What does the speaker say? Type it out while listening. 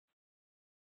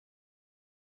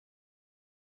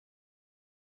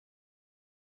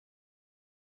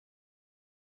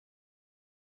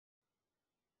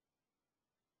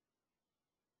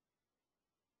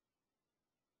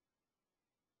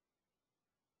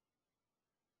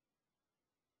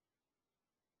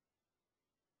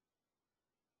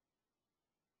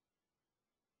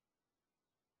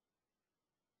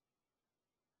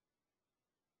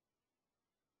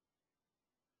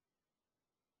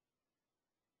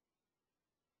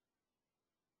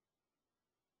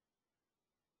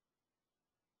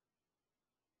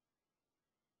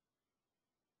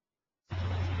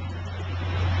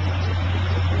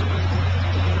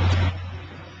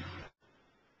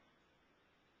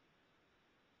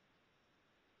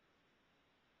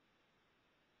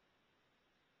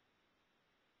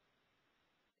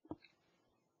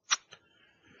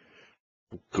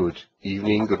Good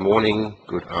evening, good morning,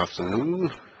 good afternoon.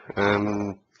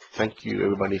 Thank you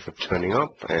everybody for turning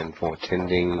up and for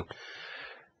attending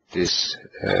this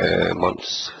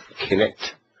month's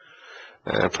Kinect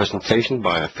presentation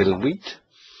by Phil Wheat.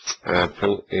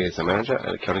 Phil is a manager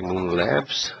at Counting Moon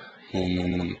Labs.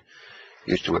 He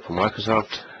used to work for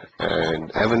Microsoft and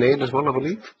Avanade as well, I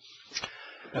believe.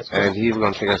 And he's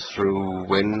going to take us through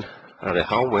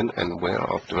how, when, and where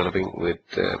of developing with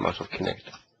Microsoft Kinect.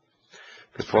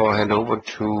 Before I hand over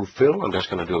to Phil, I'm just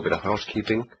going to do a bit of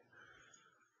housekeeping.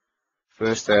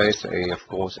 First, there is, of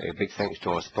course, a big thanks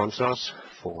to our sponsors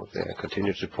for their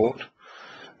continued support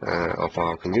of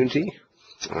our community.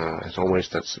 As always,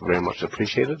 that's very much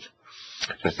appreciated.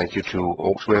 So thank you to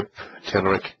Orksweb,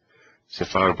 Telerik,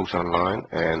 Safari Books Online,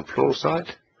 and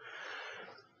Pluralsight.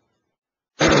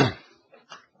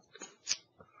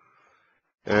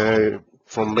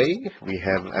 From May, we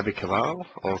have Abby Caval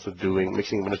also doing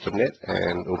Mixing Windows.net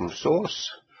and open source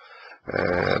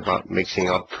about mixing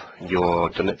up your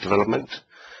 .NET development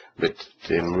with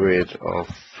the myriad of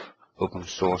open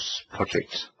source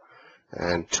projects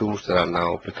and tools that are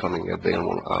now becoming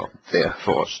available out there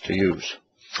for us to use.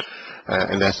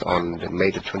 And that's on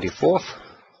May the 24th.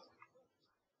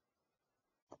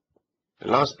 The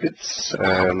last bits,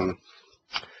 the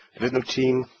LIDNUG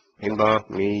team, Inbar,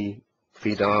 me,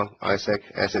 Vidar, Isaac,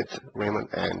 Asset, Raymond,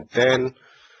 and Dan.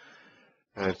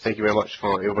 Thank you very much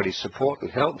for everybody's support and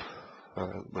help.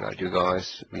 Without you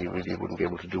guys, we really wouldn't be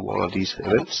able to do all of these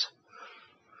events.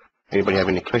 Anybody have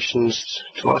any questions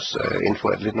to us?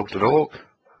 info@lidnug.org.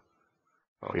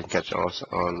 Or you can catch us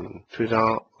on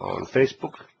Twitter, on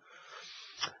Facebook.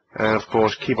 And of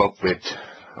course, keep up with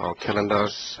our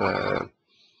calendars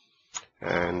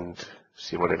and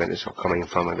see what event is coming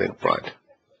from Eventbrite.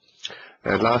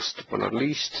 Last but not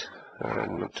least,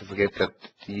 not to forget that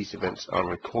these events are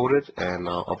recorded and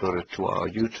are uploaded to our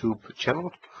YouTube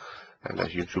channel, and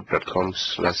that's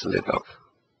youtube.com/lidnug.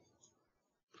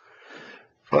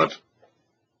 But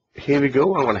here we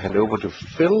go. I'm going to hand over to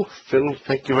Phil. Phil,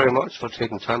 thank you very much for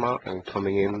taking time out and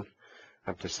coming in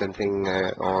and presenting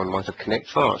on Microsoft Kinect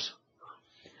for us.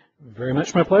 Very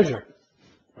much my pleasure.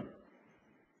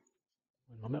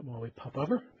 One moment while we pop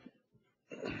over.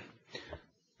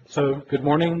 So good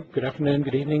morning, good afternoon,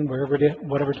 good evening,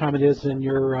 whatever time it is in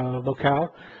your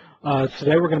locale.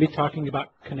 Today we're going to be talking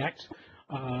about Kinect,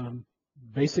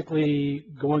 basically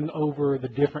going over the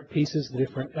different pieces,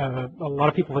 a lot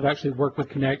of people have actually worked with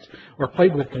Kinect or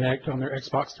played with Kinect on their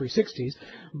Xbox 360s,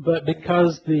 but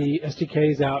because the SDK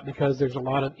is out, because there's a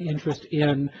lot of interest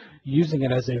in using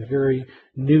it as a very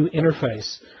new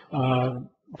interface,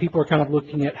 people are kind of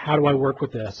looking at how do I work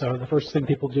with this. So the first thing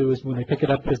people do is when they pick it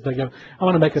up is they go, I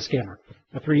want to make a scanner,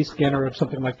 a 3D scanner or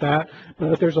something like that.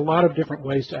 But there's a lot of different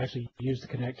ways to actually use the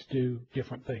Kinect to do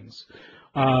different things.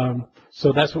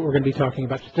 So that's what we're going to be talking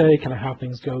about today, kind of how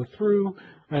things go through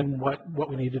and what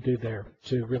we need to do there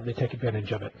to really take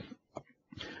advantage of it.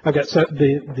 Okay, so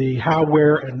the how,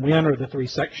 where, and when are the three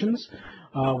sections.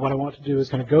 What I want to do is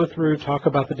kind of go through, talk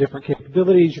about the different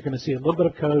capabilities. You're going to see a little bit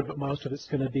of code, but most of it's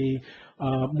going to be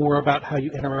more about how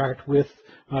you interact with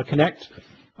Kinect.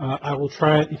 I will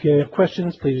try, if you have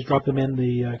questions, please drop them in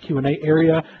the Q&A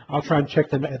area. I'll try and check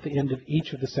them at the end of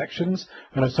each of the sections.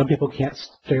 I know some people can't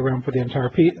stay around for the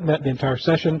entire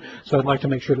session, so I'd like to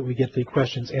make sure that we get the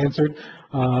questions answered,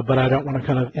 but I don't want to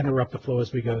kind of interrupt the flow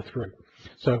as we go through.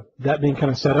 So that being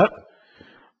kind of set up,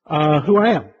 who I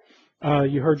am.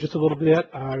 You heard just a little bit.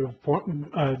 I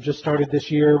just started this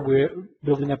year with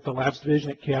building up the labs division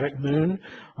at Chaotic Moon.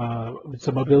 It's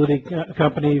a mobility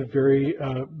company,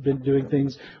 been doing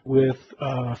things with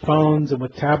phones and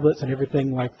with tablets and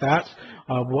everything like that.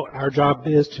 What our job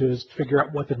is to figure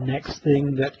out what the next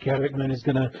thing that Chaotic Moon is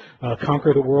going to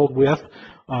conquer the world with.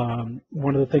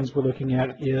 One of the things we're looking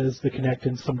at is the Kinect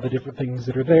and some of the different things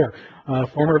that are there.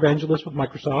 Former evangelist with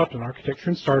Microsoft and architecture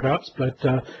and startups, but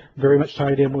very much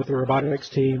tied in with the robotics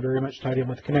team, very much tied in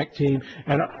with the Kinect team,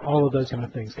 and all of those kind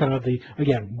of things. Kind of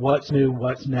again, what's new,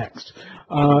 what's next.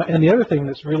 And the other thing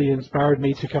that's really inspired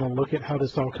me to kind of look at how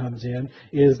this all comes in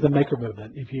is the maker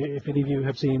movement. If any of you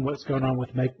have seen what's going on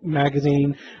with Make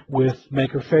Magazine, with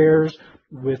Maker Fairs,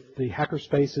 with the hacker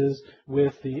spaces,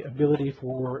 with the ability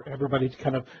for everybody to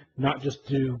kind of not just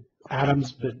do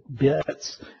atoms but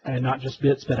bits, and not just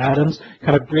bits but atoms,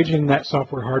 kind of bridging that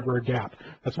software hardware gap.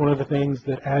 That's one of the things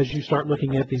that as you start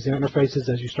looking at these interfaces,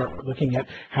 as you start looking at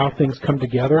how things come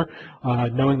together,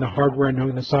 knowing the hardware and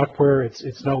knowing the software,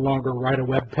 it's no longer write a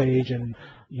web page and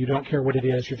You don't care what it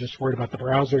is. You're just worried about the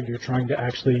browser. You're trying to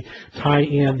actually tie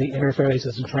in the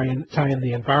interfaces and try and tie in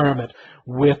the environment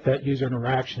with that user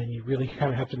interaction. And you really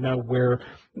kind of have to know where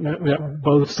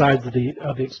both sides of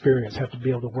the experience have to be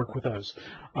able to work with those.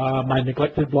 My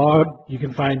neglected blog you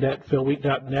can find at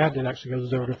philwheat.net. It actually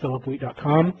goes over to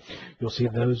philipwheat.com. You'll see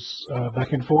those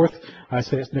back and forth. I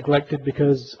say it's neglected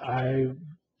because I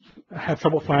have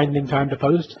trouble finding time to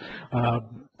post.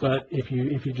 But if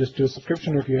you just do a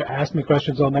subscription, or if you ask me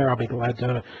questions on there, I'll be glad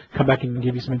to come back and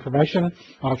give you some information.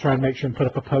 I'll try and make sure and put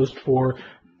up a post for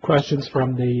questions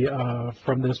from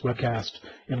this webcast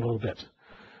in a little bit.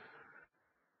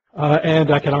 And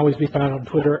I can always be found on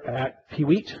Twitter at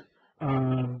pwheat.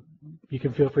 You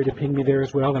can feel free to ping me there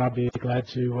as well, and I'll be glad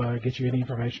to get you any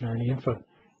information or any info.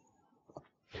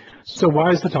 So why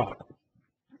is the talk?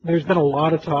 There's been a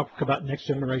lot of talk about next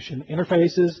generation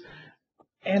interfaces.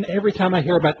 And every time I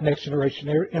hear about next generation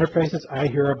interfaces, I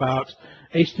hear about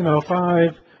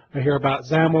HTML5, I hear about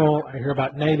XAML, I hear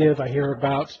about native, I hear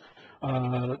about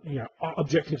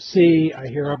Objective-C, I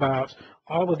hear about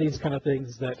all of these kind of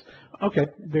things that, okay,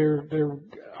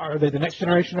 are they the next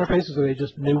generation interfaces, or are they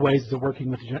just new ways of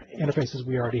working with the interfaces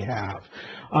we already have?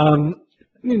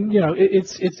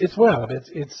 It's web,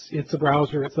 it's a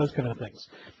browser, it's those kind of things.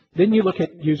 Then you look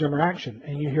at user interaction,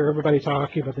 and you hear everybody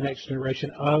talking about the next generation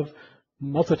of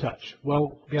multi-touch.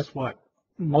 Well, guess what?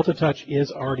 Multi-touch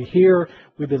is already here.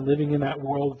 We've been living in that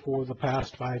world for the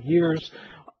past 5 years.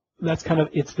 That's kind of,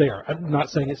 it's there. I'm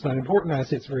not saying it's not important. I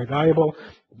say it's very valuable,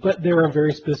 but there are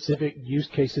very specific use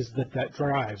cases that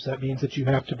drives. That means that you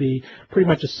have to be pretty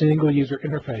much a single user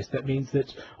interface. That means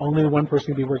that only one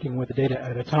person can be working with the data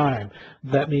at a time.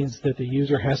 That means that the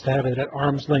user has to have it at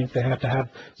arm's length. They have to have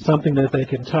something that they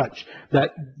can touch.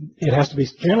 That it has to be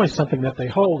generally something that they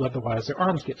hold, otherwise their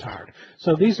arms get tired.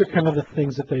 So these are kind of the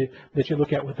things that you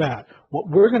look at with that. What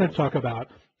we're going to talk about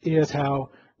is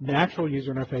how natural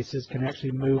user interfaces can actually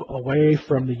move away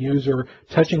from the user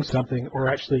touching something or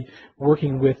actually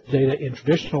working with data in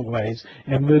traditional ways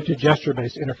and move to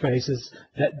gesture-based interfaces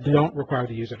that don't require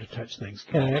the user to touch things.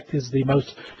 Kinect is the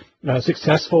most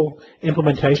successful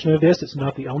implementation of this. It's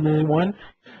not the only one,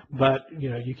 but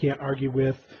you can't argue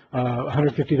with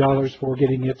 $150 for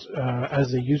getting it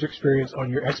as a user experience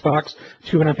on your Xbox,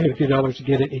 $250 to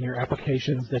get it in your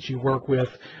applications that you work with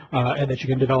and that you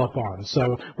can develop on.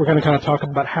 So we're going to kind of talk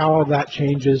about how that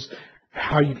changes,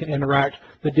 how you can interact,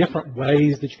 the different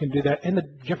ways that you can do that, and the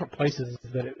different places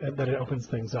that it opens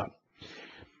things up.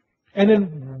 And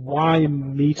then why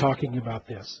me talking about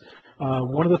this?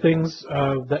 One of the things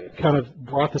that kind of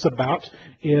brought this about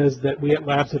is that we at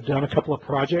Labs have done a couple of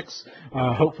projects.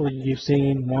 Hopefully you've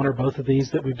seen one or both of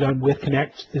these that we've done with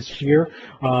Kinect this year.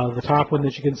 The top one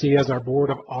that you can see is our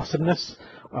Board of Awesomeness,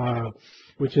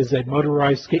 which is a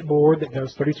motorized skateboard that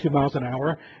goes 32 miles an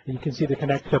hour. And you can see the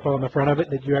Kinect up on the front of it,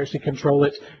 that you actually control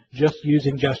it just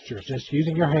using gestures, just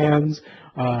using your hands.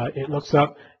 It looks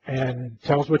up and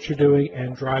tells what you're doing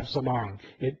and drives along.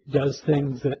 It does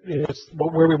things that is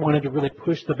where we wanted to really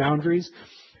push the boundaries.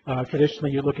 Traditionally,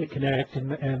 you look at Kinect,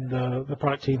 and the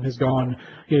product team has gone,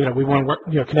 we want to work,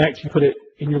 Kinect, you put it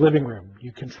in your living room.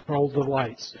 You control the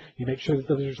lights. You make sure that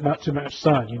there's not too much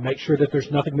sun. You make sure that there's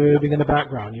nothing moving in the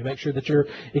background. You make sure that you're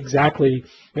exactly,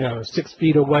 6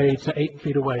 feet away to 8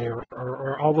 feet away,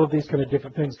 or all of these kind of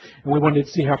different things. And we wanted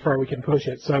to see how far we can push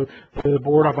it. So the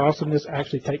Board of Awesomeness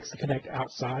actually takes the Kinect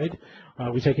outside.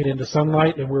 We take it into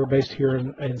sunlight, and we're based here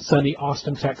in sunny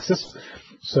Austin, Texas.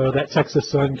 So that Texas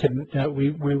sun can,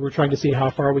 we were trying to see how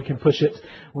far we can push it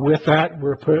with that.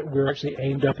 We're actually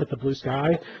aimed up at the blue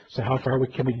sky. So how far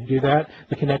can we do that?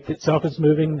 The Kinect itself is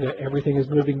moving. Everything is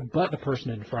moving but the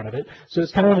person in front of it. So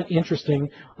it's kind of an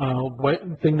interesting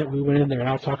thing that we went in there. And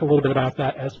I'll talk a little bit about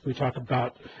that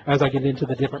as I get into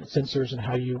the different sensors and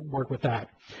how you work with that.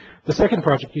 The second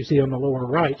project you see on the lower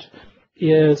right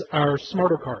is our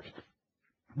Smarter Cart.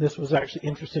 This was actually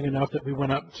interesting enough that we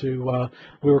went up to,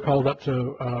 we were called up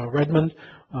to Redmond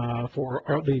for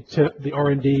the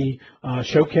R&D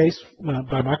showcase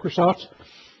by Microsoft,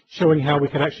 showing how we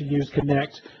could actually use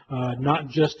Kinect not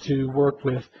just to work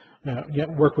with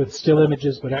still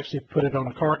images, but actually put it on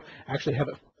a cart, actually have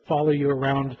it follow you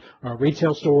around a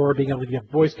retail store, being able to give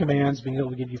voice commands, being able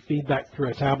to give you feedback through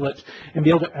a tablet, and be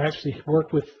able to actually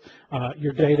work with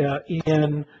your data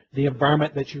in the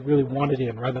environment that you really want it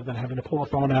in, rather than having to pull a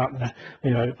phone out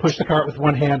and push the cart with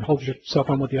one hand, hold your cell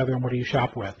phone with the other, and what do you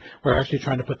shop with? We're actually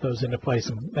trying to put those into place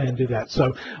and do that.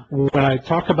 So when I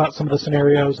talk about some of the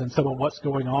scenarios and some of what's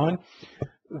going on,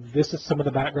 this is some of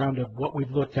the background of what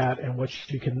we've looked at and what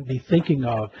you can be thinking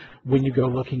of when you go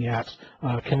looking at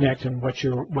Kinect and what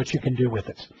you can do with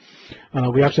it.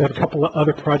 We actually have a couple of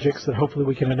other projects that hopefully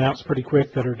we can announce pretty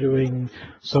quick that are doing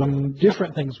some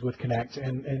different things with Kinect,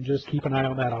 and just keep an eye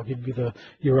on that. I'll give you the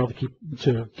URL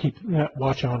to keep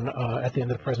watch on at the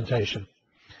end of the presentation.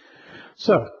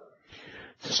 So,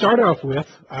 to start off with,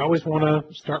 I always want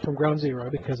to start from ground zero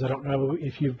because I don't know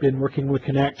if you've been working with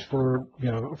Kinect for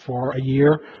a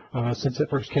year since it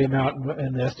first came out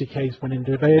and the SDKs went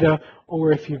into beta,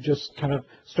 or if you've just kind of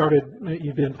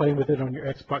you've been playing with it on your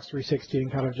Xbox 360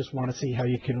 and kind of just want to see how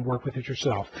you can work with it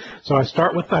yourself. So I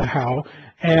start with the how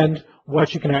and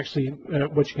what you can actually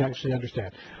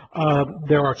understand.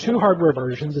 There are two hardware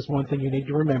versions. Is one thing you need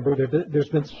to remember. There's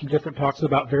been some different talks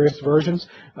about various versions.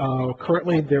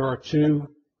 Currently, there are two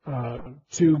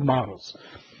models.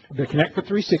 The Kinect for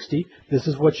 360. This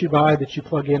is what you buy that you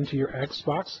plug into your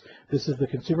Xbox. This is the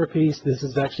consumer piece. This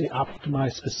is actually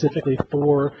optimized specifically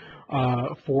for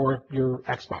your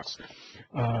Xbox.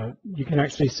 You can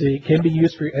actually see it can be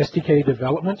used for your SDK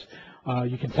development.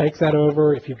 You can take that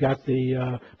over. If you've got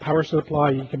the power supply,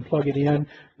 you can plug it in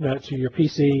to your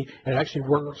PC. It actually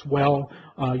works well.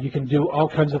 You can do all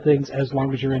kinds of things as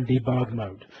long as you're in debug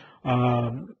mode.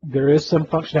 There is some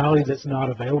functionality that's not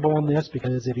available on this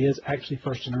because it is actually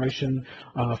first generation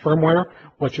firmware.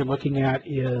 What you're looking at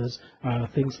is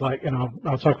things like, and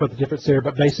I'll talk about the difference there,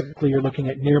 but basically you're looking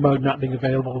at near mode not being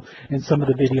available and some of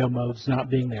the video modes not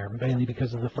being there, mainly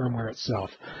because of the firmware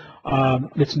itself.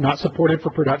 It's not supported for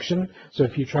production, so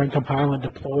if you try and compile and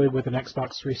deploy with an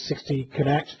Xbox 360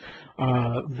 Kinect,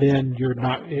 then you're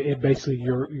going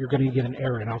to get an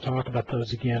error, and I'll talk about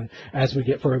those again as we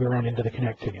get further on into the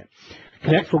connecting it.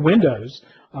 Kinect for Windows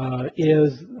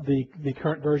is the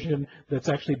current version that's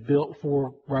actually built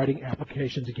for writing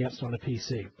applications against on a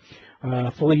PC.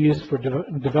 Fully used for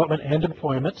development and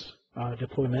deployment. Full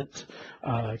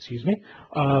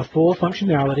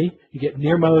functionality. You get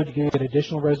near mode, you get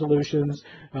additional resolutions,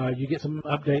 you get some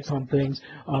updates on things.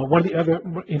 One of the other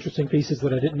interesting pieces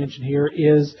that I didn't mention here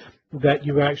is that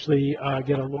you actually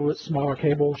get a little bit smaller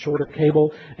cable, shorter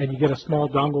cable, and you get a small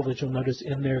dongle that you'll notice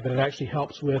in there that it actually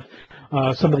helps with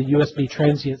some of the USB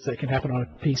transients that can happen on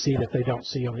a PC that they don't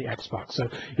see on the Xbox. So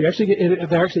you actually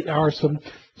there actually are some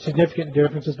significant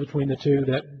differences between the two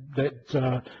that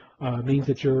means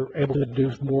that you're able to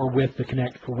do more with the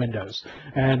Kinect for Windows,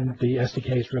 and the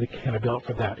SDK is really kind of built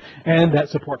for that, and that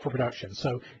support for production.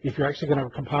 So if you're actually going to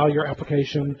compile your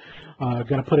application,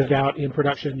 going to put it out in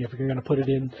production, if you're going to put it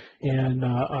in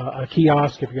a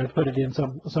kiosk, if you're going to put it in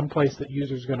some place that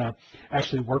users are going to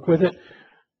actually work with it,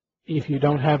 if you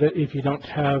don't have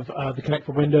the Kinect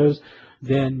for Windows,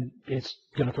 then it's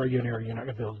going to throw you an error. You're not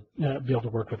going to be able to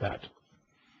work with that.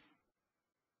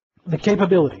 The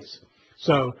capabilities.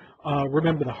 So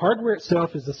remember, the hardware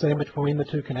itself is the same between the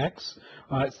two Kinects.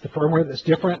 It's the firmware that's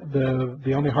different.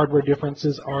 The only hardware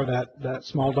differences are that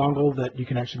small dongle that you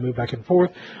can actually move back and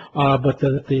forth. But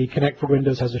the Kinect for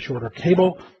Windows has a shorter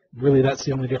cable. Really, that's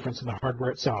the only difference in the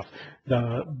hardware itself.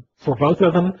 For both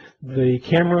of them, the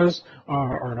cameras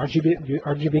are an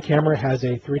RGB camera, has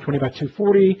a 320 by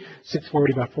 240,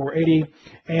 640 by 480,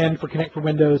 and for Kinect for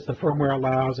Windows, the firmware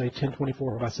allows a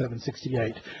 1024 by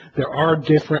 768. There are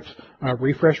different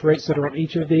refresh rates that are on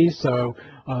each of these, so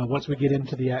once we get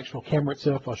into the actual camera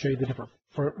itself, I'll show you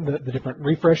the different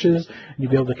refreshes, and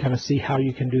you'll be able to kind of see how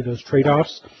you can do those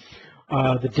trade-offs.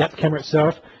 The depth camera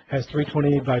itself has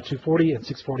 320 by 240 and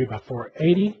 640 by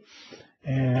 480.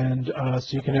 And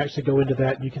so you can actually go into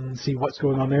that and you can see what's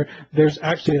going on there. There's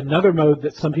actually another mode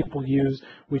that some people use,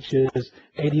 which is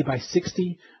 80 by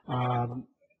 60.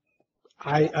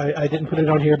 I didn't put it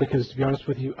on here because, to be honest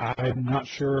with you, I'm not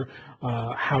sure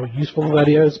how useful that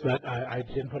is, but I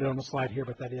didn't put it on the slide here,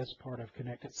 but that is part of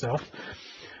Kinect itself.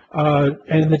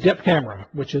 And the depth camera,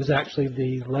 which is actually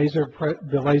the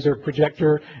laser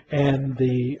projector and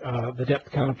the depth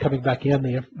kind of coming back in,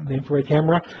 the infrared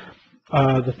camera.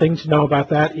 The thing to know about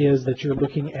that is that you're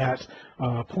looking at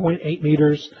 0.8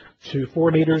 meters to 4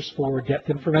 meters for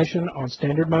depth information on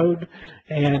standard mode,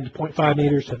 and 0.5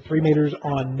 meters to 3 meters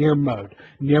on near mode.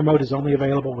 Near mode is only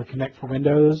available with Kinect for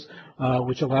Windows,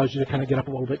 which allows you to kind of get up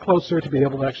a little bit closer to be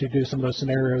able to actually do some of those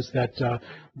scenarios that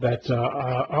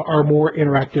are more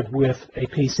interactive with a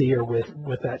PC or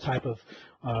with that type of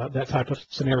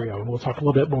scenario. And we'll talk a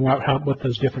little bit more about what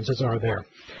those differences are there.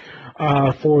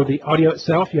 For the audio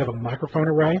itself, you have a microphone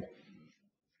array.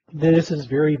 This is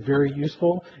very, very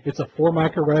useful. It's a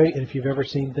 4-mic array, and if you've ever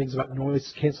seen things about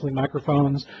noise-canceling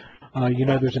microphones, You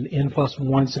know there's an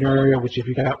N+1 scenario, which if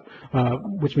you got,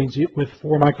 which means with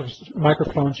 4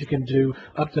 microphones you can do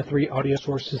up to 3 audio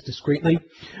sources discretely.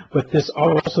 But this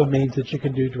also means that you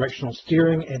can do directional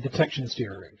steering and detection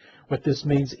steering. What this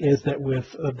means is that with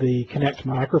the Kinect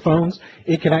microphones,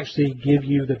 it can actually give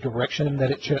you the direction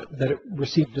that it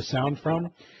received the sound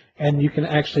from. And you can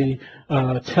actually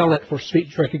tell it for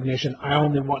speech recognition, I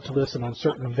only want to listen on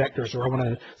certain vectors, or I want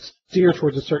to steer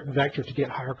towards a certain vector to get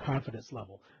higher confidence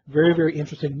level. Very, very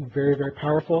interesting, very, very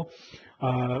powerful.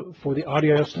 For the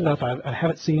audio stuff, I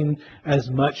haven't seen as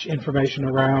much information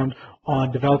around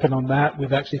on developing on that.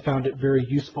 We've actually found it very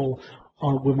useful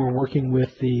when we're working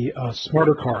with the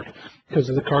smarter card, because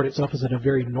the card itself is in a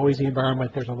very noisy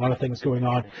environment. There's a lot of things going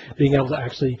on. Being able to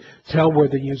actually tell where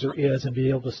the user is and be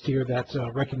able to steer that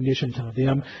recognition to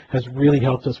them has really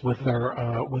helped us with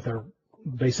our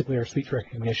basically our speech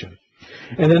recognition.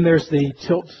 And then there's the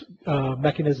tilt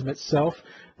mechanism itself.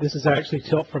 This is actually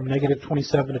tilt from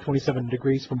 -27 to 27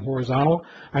 degrees from horizontal.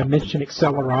 I mentioned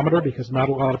accelerometer because not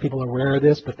a lot of people are aware of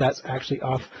this, but that's actually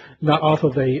not off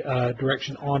of a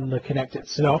direction on the Kinect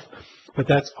itself. But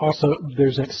that's also,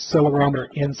 there's an accelerometer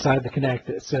inside the Kinect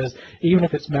that says even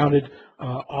if it's mounted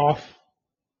off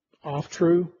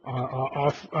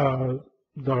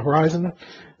the horizon,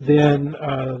 then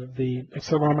the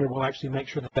accelerometer will actually make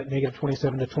sure that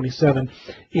 -27 to 27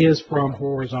 is from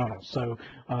horizontal. So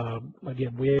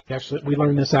again, we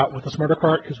learned this out with the smarter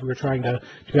cart because we were trying to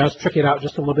be honest, trick it out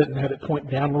just a little bit and have it point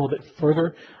down a little bit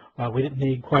further. We didn't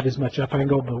need quite as much up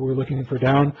angle, but we were looking for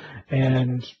down.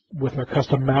 And with our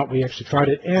custom mount, we actually tried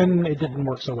it, and it didn't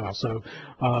work so well. So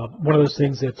one of those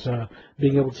things that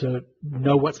being able to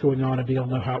know what's going on and be able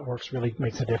to know how it works really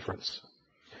makes a difference.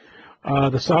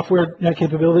 The software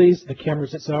capabilities, the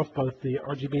cameras itself, both the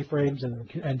RGB frames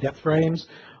and depth frames,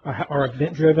 are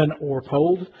event-driven or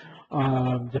polled.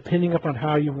 Depending upon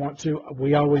how you want to,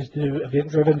 we always do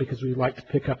event-driven because we like to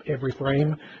pick up every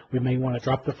frame. We may want to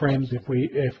drop the frames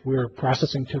if we're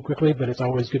processing too quickly, but it's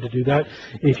always good to do that.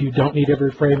 If you don't need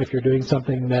every frame, if you're doing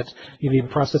something that you need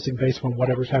processing based on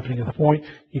whatever's happening at the point,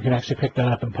 you can actually pick that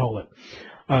up and poll it.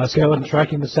 Skeleton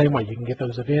tracking the same way. You can get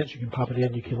those events, you can pop it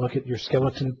in, you can look at your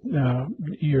skeleton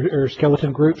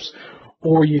groups,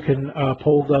 or you can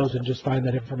pull those and just find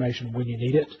that information when you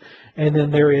need it. And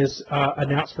then there is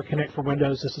Announce for Kinect for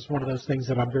Windows. This is one of those things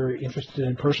that I'm very interested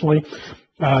in personally.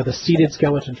 The seated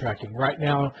skeleton tracking. Right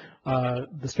now,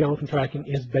 the skeleton tracking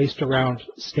is based around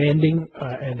standing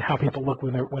and how people look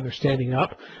when they're standing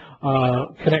up.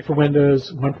 Kinect for Windows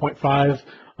 1.5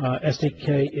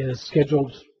 SDK is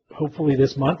scheduled hopefully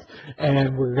this month,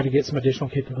 and we're going to get some additional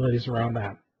capabilities around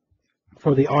that.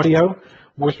 For the audio,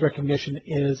 voice recognition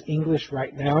is English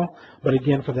right now, but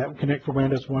again, for that Kinect for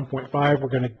Windows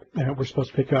 1.5, we're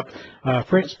supposed to pick up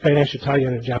French, Spanish,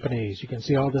 Italian, and Japanese. You can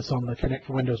see all this on the Kinect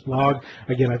for Windows blog.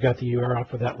 Again, I've got the URL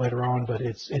for that later on, but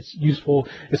it's useful,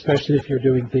 especially if you're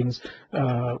doing things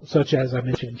such as I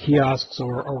mentioned, kiosks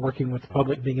or working with the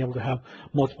public. Being able to have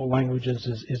multiple languages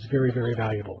is very, very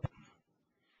valuable.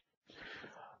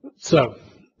 So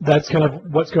that's kind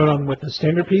of what's going on with the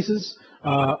standard pieces.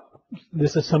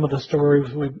 This is some of the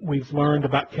stories we've learned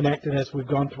about Kinect and as we've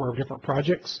gone through our different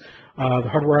projects. The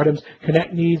hardware items,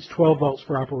 Kinect needs 12 volts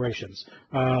for operations.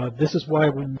 This is why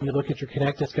when you look at your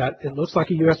Kinect, it looks like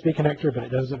a USB connector, but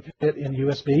it doesn't fit in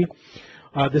USB.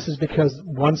 This is because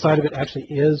one side of it actually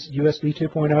is USB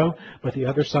 2.0, but the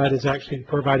other side is actually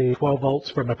providing 12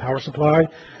 volts from a power supply.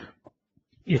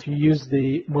 If you use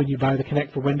when you buy the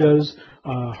Kinect for Windows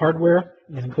hardware,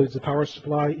 it includes the power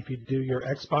supply. If you do your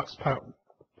Xbox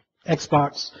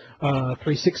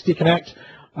 360 Kinect,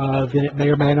 then it may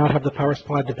or may not have the power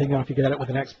supply, depending on if you get it with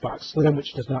an Xbox Slim,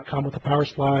 which does not come with a power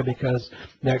supply because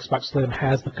the Xbox Slim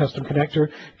has the custom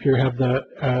connector. If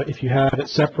you have it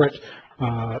separate,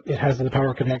 it has the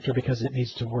power connector because it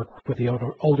needs to work with the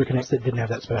older Kinects that didn't have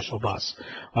that special bus.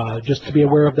 Just to be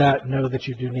aware of that, know that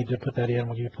you do need to put that in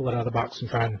when you pull it out of the box and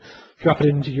try and drop it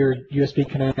into your USB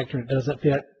connector and it doesn't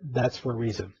fit. That's for a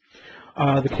reason.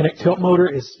 The Kinect tilt motor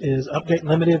is update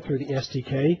limited through the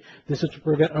SDK. This is to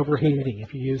prevent overheating.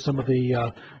 If you use some of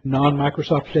the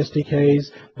non-Microsoft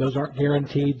SDKs, those aren't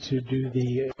guaranteed to do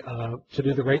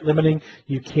the rate limiting.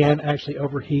 You can actually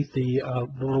overheat the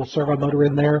little servo motor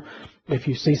in there. If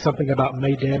you see something about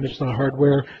may damage the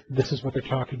hardware, this is what they're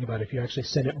talking about. If you actually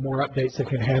send it more updates than it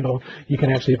can handle, you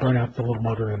can actually burn out the little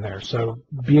motor in there. So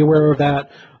be aware of that.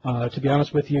 To be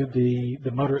honest with you,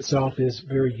 the motor itself is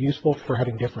very useful for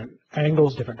having different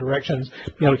angles, different directions,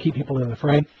 be able to keep people in the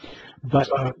frame. But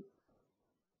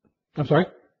I'm sorry?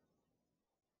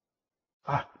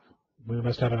 We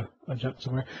must have a jump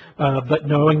somewhere. But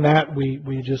knowing that,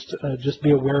 we just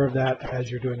be aware of that as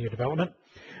you're doing your development.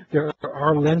 There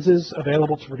are lenses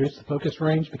available to reduce the focus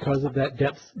range because of that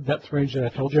depth range that I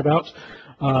told you about.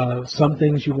 Some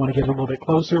things you want to get a little bit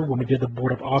closer. When we did the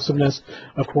board of awesomeness,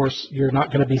 of course, you're not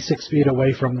going to be 6 feet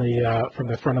away from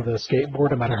the front of the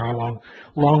skateboard, no matter how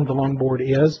long the longboard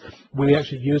is. We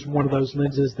actually used one of those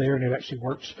lenses there, and it actually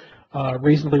works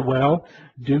reasonably well.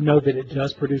 Do know that it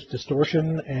does produce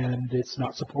distortion, and it's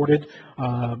not supported.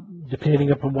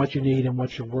 Depending upon what you need and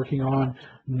what you're working on,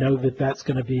 know that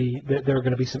there are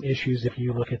going to be some issues if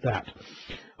you look at that.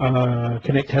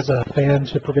 Kinect has a fan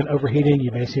to prevent overheating.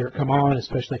 You may see it come on,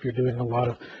 especially if you're doing a lot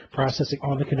of processing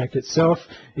on the Kinect itself.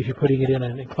 If you're putting it in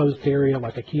an enclosed area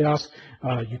like a kiosk,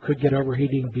 you could get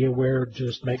overheating. Be aware,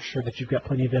 just make sure that you've got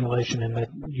plenty of ventilation and that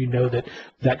you know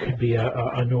that could be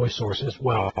a noise source as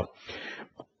well.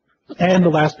 And the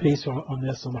last piece on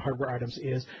the hardware items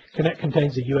is Kinect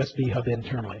contains a USB hub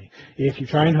internally. If you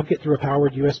try and hook it through a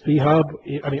powered USB hub,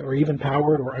 or even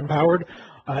powered or unpowered,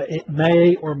 it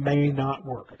may or may not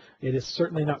work. It is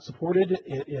certainly not supported.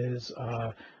 It is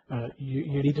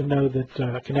you need to know that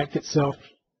Kinect itself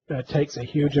takes a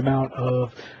huge amount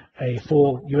of a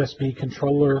full USB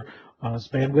controller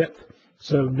bandwidth.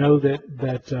 So know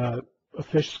that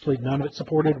officially none of it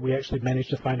supported. We actually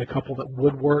managed to find a couple that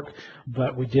would work,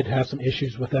 but we did have some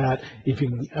issues with that. If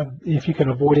you can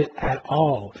avoid it at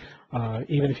all,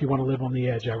 even if you want to live on the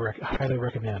edge, I highly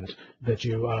recommend that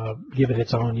you give it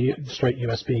its own straight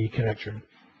USB connection.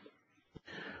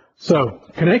 So,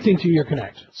 connecting to your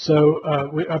Kinect. So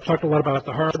I've talked a lot about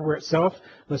the hardware itself.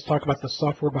 Let's talk about the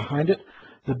software behind it.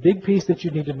 The big piece that you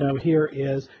need to know here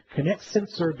is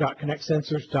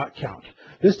connectsensor.connectsensors.count.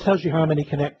 This tells you how many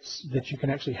Kinects that you can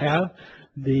actually have.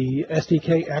 The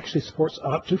SDK actually supports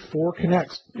up to 4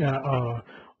 Kinects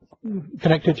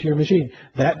connected to your machine.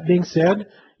 That being said,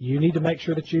 you need to make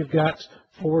sure that you've got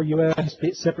 4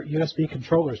 separate USB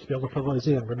controllers to be able to plug those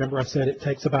in. Remember, I said it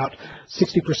takes about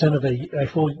 60% of a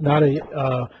full, not a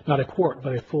port,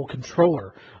 but a full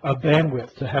controller of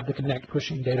bandwidth to have the Kinect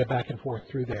pushing data back and forth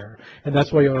through there. And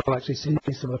that's why you'll actually see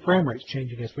some of the frame rates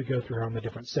changing as we go through on the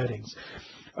different settings.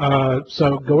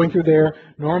 So going through there,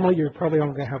 normally you're probably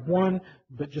only going to have one,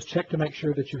 but just check to make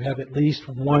sure that you have at least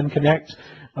one Kinect.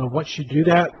 Once you do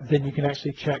that, then you can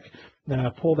actually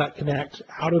pull that Kinect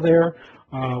out of there,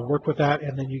 work with that,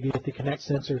 and then you get the Kinect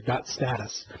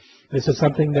sensor.status. This is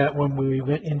something that when we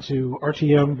went into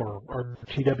RTM or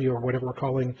TW or whatever we're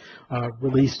calling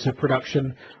release to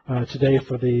production today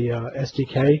for the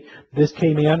SDK, this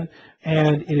came in,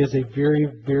 and it is a very,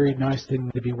 very nice thing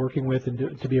to be working with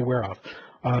and to be aware of.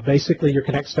 Basically, your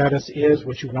Kinect status is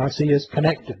what you want to see is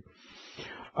connected.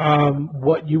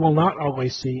 What you will not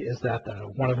always see is that,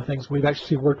 though. One of the things we've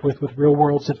actually worked with real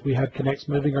world, since we have Kinects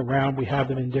moving around, we have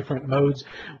them in different modes.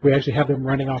 We actually have them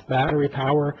running off battery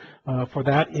power. For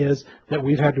that is that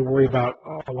we've had to worry about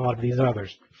a lot of these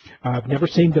others. I've never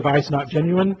seen device not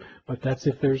genuine, but that's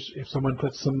if someone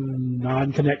puts some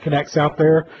non-Kinect Kinects out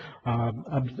there.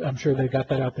 I'm sure they've got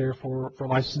that out there for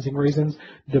licensing reasons.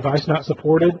 Device not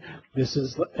supported. This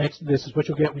is what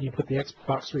you'll get when you put the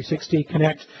Xbox 360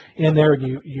 Kinect in there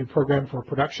and you program for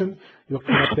production. You'll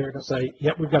come up there and it'll say,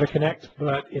 "Yep, we've got a Kinect,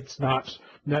 but it's not.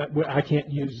 I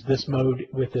can't use this mode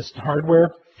with this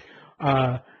hardware."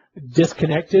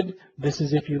 Disconnected, this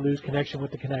is if you lose connection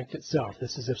with the Kinect itself.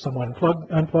 This is if someone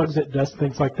unplugs it, does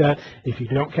things like that. If you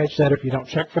don't catch that, if you don't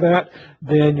check for that,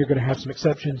 then you're going to have some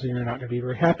exceptions and you're not going to be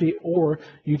very happy, or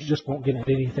you just won't get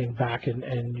anything back, and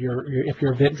if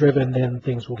you're event driven, then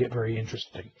things will get very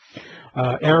interesting.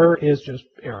 Error is just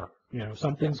error.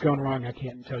 Something's gone wrong, I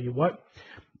can't tell you what.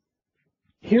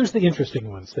 Here's the interesting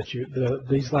ones that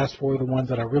these last 4 are the ones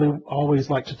that I really always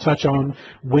like to touch on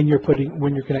when you're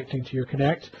connecting to your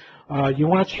Kinect. You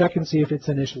want to check and see if it's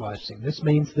initializing. This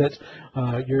means that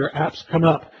your apps come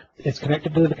up, it's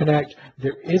connected to the Kinect.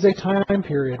 There is a time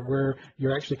period where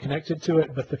you're actually connected to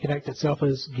it, but the Kinect itself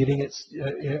is getting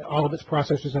all of its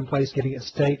processors in place, getting its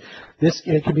state.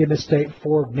 It can be in this state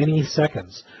for many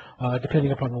seconds,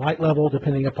 depending upon the light level,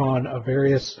 depending upon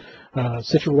various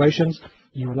situations.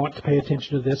 You want to pay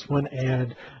attention to this one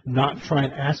and not try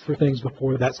and ask for things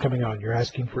before that's coming on. You're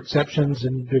asking for exceptions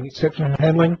and doing exception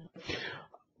handling.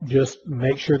 Just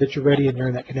make sure that you're ready and you're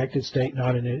in that connected state,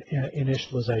 not in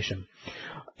initialization.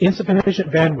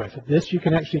 Insufficient bandwidth. This you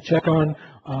can actually check on.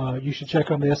 You should check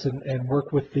on this and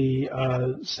work with the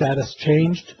status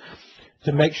changed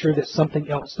to make sure that something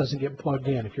else doesn't get plugged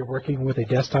in. If you're working with a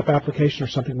desktop application or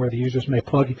something where the users may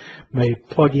plug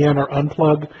in or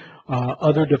unplug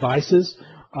other devices,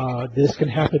 This can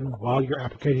happen while your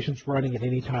application's running at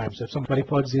any time. So if somebody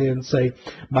plugs in, say,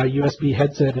 my USB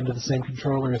headset into the same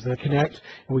controller as the Kinect,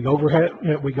 and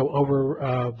we go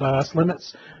over bus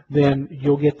limits, then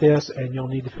you'll get this, and you'll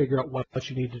need to figure out what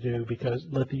you need to do, because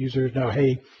let the users know,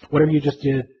 hey, whatever you just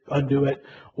did, undo it,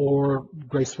 or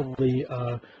gracefully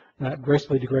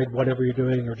degrade whatever you're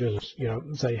doing, or just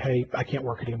say, hey, I can't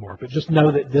work anymore. But just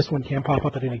know that this one can pop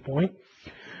up at any point.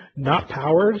 Not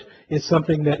powered is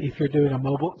something that if you're doing a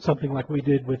mobile, something like we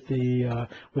did with the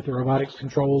robotics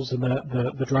controls and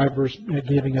the drivers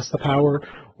giving us the power,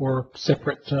 or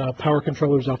separate power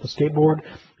controllers off the skateboard,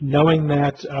 knowing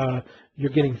that you're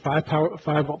getting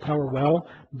 5-volt power well,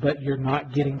 but you're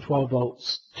not getting 12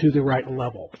 volts to the right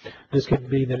level. This could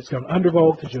be that it's going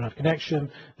undervolt, that you don't have connection,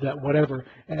 that whatever,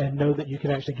 and know that you can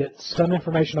actually get some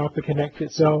information off the Kinect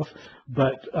itself,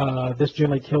 but this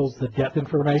generally kills the depth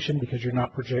information, because you're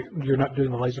not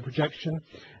doing the laser projection,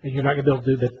 and you're not going to be able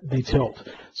to do the tilt.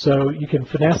 So you can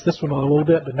finesse this one a little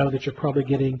bit, but know that you're probably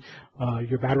getting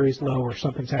your battery's low or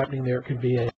something's happening there. It can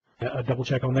be a double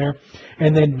check on there.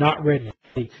 And then not ready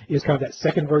is kind of that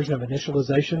second version of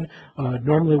initialization.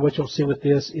 Normally what you'll see with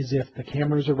this is if the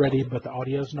cameras are ready but the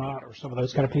audio's not, or some of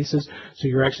those kind of pieces, so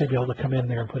you're actually be able to come in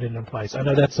there and put it in place. I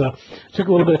know that's took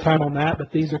a little bit of time on that,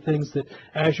 but these are things that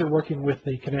as you're working with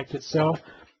the Kinect itself,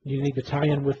 you need to tie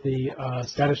in with the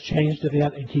status changed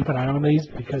event and keep an eye on these,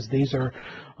 because these are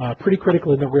pretty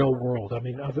critical in the real world. I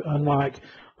mean, unlike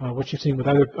what you've seen with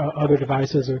other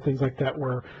devices or things like that,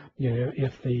 where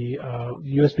if the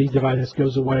USB device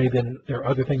goes away, then there are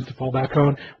other things to fall back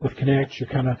on. With Kinect, you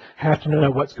kind of have to know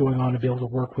what's going on to be able to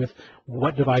work with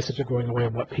what devices are going away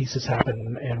and what pieces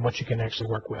happen and what you can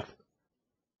actually work with.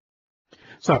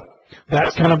 So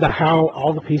that's kind of the how,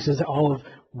 all the pieces, all of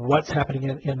what's happening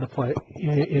in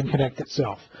Kinect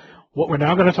itself. What we're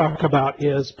now going to talk about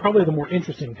is probably the more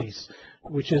interesting piece,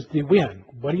 which is the when.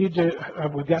 What do you do?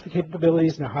 We've got the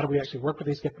capabilities. Now, how do we actually work with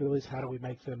these capabilities? How do we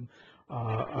make them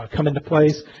come into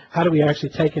place? How do we actually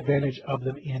take advantage of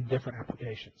them in different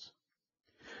applications?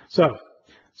 So,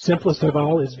 simplest of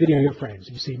all is video frames.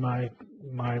 You see my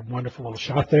wonderful little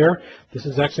shot there. This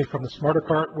is actually from the Smarter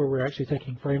Cart, where we're actually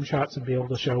taking frame shots and be able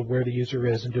to show where the user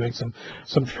is and doing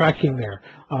some tracking there.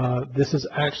 This is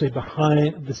actually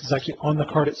on the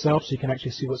cart itself, so you can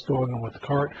actually see what's going on with the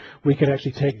cart. We can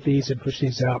actually take these and push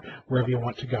these out wherever you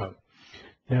want to go.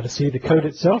 Now, to see the code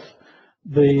itself,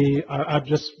 I'm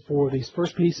just, for these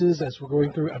first pieces, as we're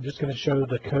going through, I'm just going to show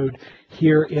the code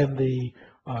here in the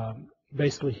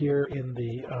basically here in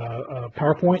the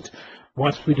PowerPoint.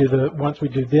 Once we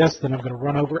do this, then I'm going to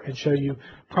run over and show you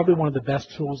probably one of the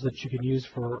best tools that you can use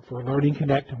for learning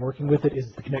Kinect and working with it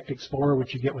is the Kinect Explorer,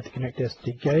 which you get with the Kinect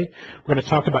SDK. We're going to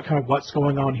talk about kind of what's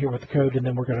going on here with the code, and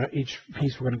then each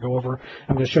piece we're going to go over.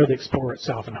 I'm going to show the Explorer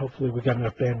itself, and hopefully we've got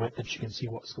enough bandwidth that you can see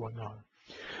what's going on.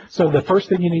 So the first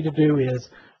thing you need to do is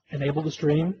enable the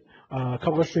stream.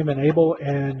 Color stream enable,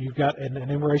 and you've got an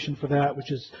enumeration for that, which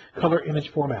is color image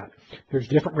format. There's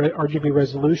different RGB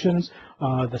resolutions.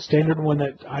 The standard one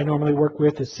that I normally work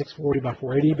with is 640 by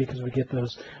 480 because we get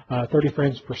those 30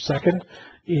 frames per second.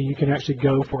 You can actually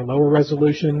go for lower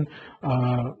resolution.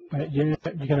 You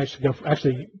can actually go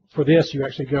for this. You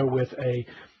actually go with a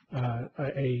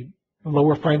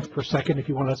lower frames per second if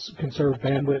you want to conserve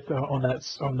bandwidth on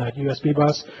that USB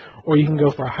bus, or you can go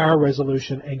for a higher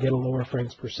resolution and get a lower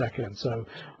frames per second. So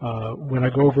when I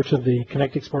go over to the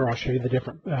Kinect Explorer, I'll show you the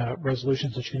different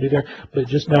resolutions that you can do there, but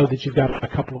just know that you've got a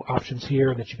couple of options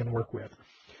here that you can work with.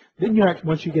 Then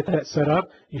once you get that set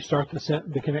up, you start the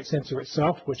Kinect sensor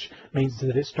itself, which means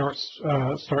that it starts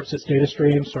its data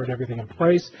stream, start everything in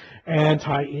place, and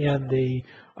tie in the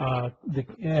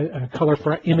color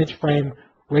image frame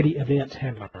ready event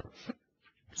handler.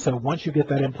 So once you get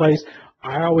that in place,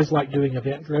 I always like doing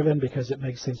event driven because it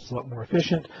makes things a lot more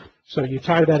efficient. So you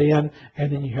tie that in,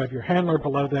 and then you have your handler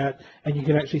below that, and you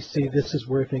can actually see this is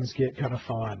where things get kind of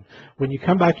fun. When you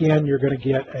come back in, you're going to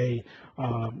get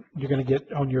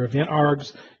on your event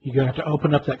args, you're going to have to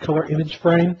open up that color image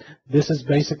frame. This is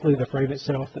basically the frame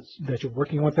itself that you're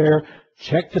working with there.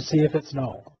 Check to see if it's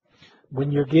null. When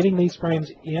you're getting these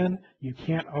frames in, you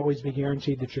can't always be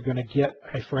guaranteed that you're going to get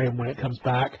a frame when it comes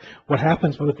back. What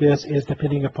happens with this is,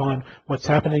 depending upon what's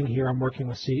happening here, I'm working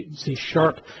with C#,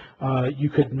 you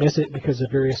could miss it because of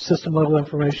various system level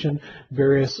information,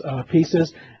 various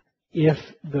pieces. If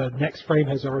the next frame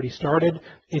has already started,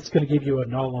 it's going to give you a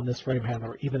null on this frame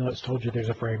handler, even though it's told you there's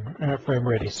a frame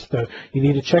ready. So you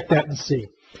need to check that and see.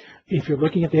 If you're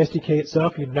looking at the SDK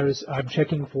itself, you notice I'm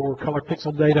checking for color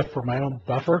pixel data for my own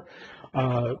buffer.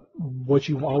 What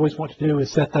you always want to do is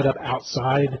set that up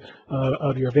outside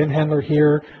of your event handler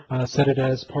here, set it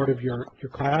as part of your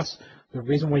class. The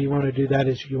reason why you want to do that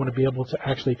is you want to be able to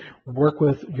actually work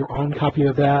with your own copy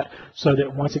of that so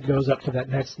that once it goes up to that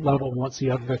next level, once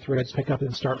the other threads pick up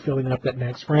and start filling up that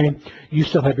next frame, you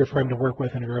still have your frame to work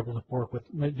with and you're able to work with,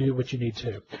 do what you need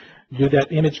to. Do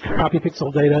that image copy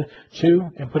pixel data too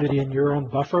and put it in your own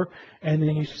buffer. And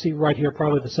then you see right here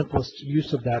probably the simplest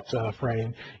use of that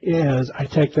frame is I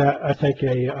take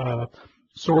a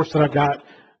source that I've got,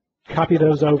 copy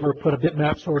those over, put a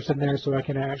bitmap source in there so I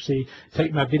can actually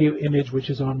take my video image, which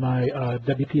is on my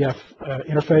WPF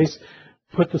interface,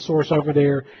 put the source over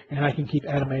there, and I can keep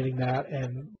animating that.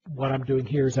 And what I'm doing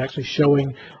here is actually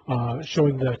showing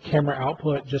the camera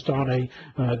output just on a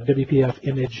WPF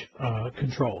image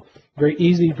control. Very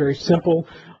easy, very simple.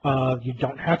 You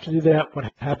don't have to do that.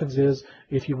 What happens is,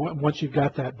 once you've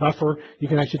got that buffer, you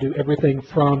can actually do everything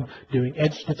from doing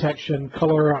edge detection,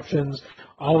 color options,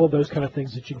 all of those kind of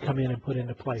things that you can come in and put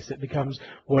into place. It becomes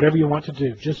whatever you want to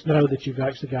do. Just know that you've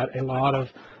actually got a lot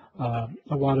of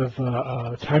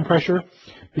time pressure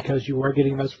because you are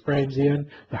getting those frames in.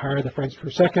 The higher the frames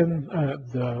per second,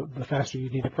 the faster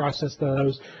you need to process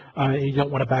those. You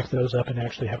don't want to back those up and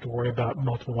actually have to worry about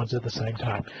multiple ones at the same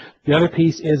time. The other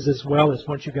piece is as well is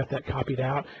once you've got that copied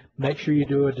out, make sure you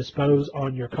do a dispose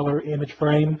on your color image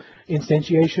frame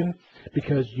instantiation,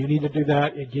 because you need to do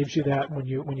that. It gives you that when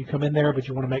you come in there, but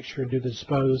you want to make sure and do the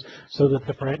dispose so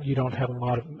that you don't have a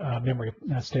lot of memory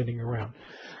standing around.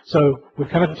 So we've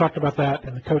kind of talked about that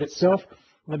in the code itself.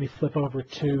 Let me flip over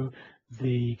to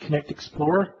the Kinect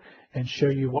Explorer and show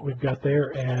you what we've got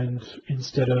there, and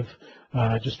instead of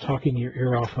just talking your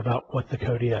ear off about what the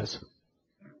code is.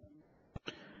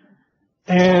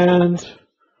 And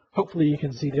hopefully you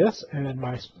can see this and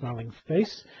my smiling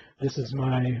face. This is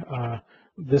my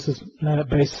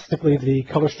basically the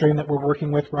color stream that we're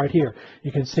working with right here.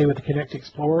 You can see with the Kinect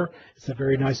Explorer, it's a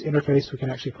very nice interface. We can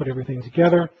actually put everything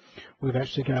together. We've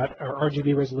actually got our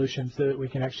RGB resolutions so that we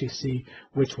can actually see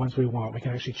which ones we want. We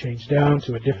can actually change down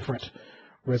to a different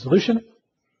resolution.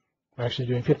 We're actually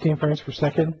doing 15 frames per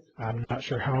second. I'm not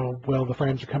sure how well the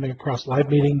frames are coming across live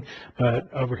meeting,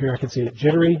 but over here I can see it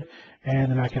jittery,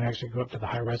 and then I can actually go up to the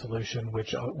high resolution,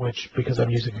 which because I'm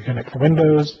using the Kinect for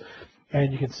Windows,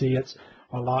 and you can see it's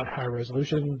a lot higher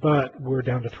resolution, but we're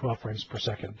down to 12 frames per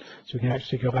second. So we can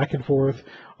actually go back and forth.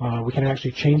 We can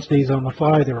actually change these on the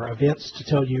fly. There are events to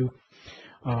tell you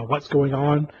what's going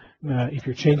on. If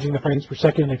you're changing the frames per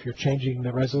second, if you're changing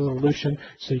the resolution,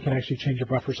 so you can actually change your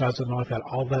buffer size and all of that.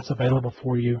 All that's available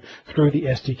for you through the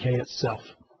SDK itself.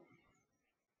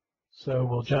 So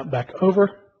we'll jump back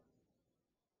over.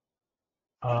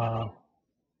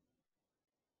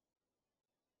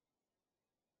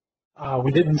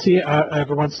 We didn't see it.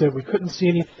 Everyone said we couldn't see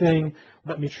anything.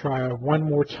 Let me try one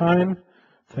more time.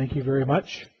 Thank you very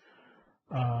much.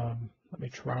 Let me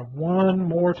try one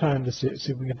more time to see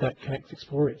if we get that Kinect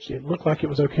Explorer. It looked like it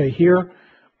was okay here.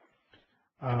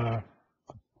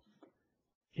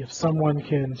 If someone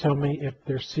can tell me if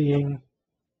they're seeing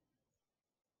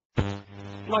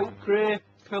Light grey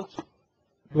filter.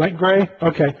 Light gray?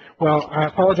 Okay. Well, I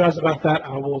apologize about that.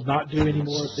 I will not do any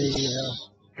more of the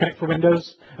Kinect for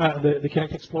Windows, the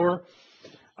Kinect Explorer.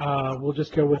 We'll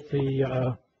just go with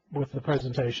the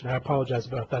presentation. I apologize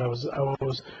about that. I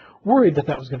was worried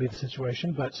that was going to be the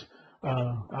situation, but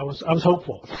I was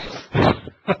hopeful.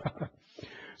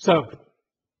 So,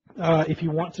 if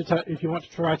you want to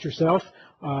try it yourself,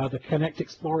 the Kinect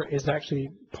Explorer is actually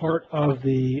part of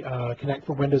the Kinect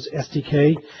for Windows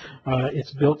SDK.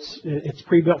 It's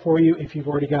pre-built for you if you've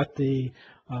already got the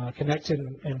Kinect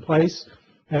in place.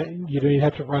 You don't even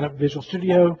have to run up Visual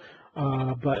Studio,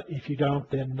 but if you don't,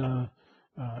 then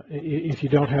if you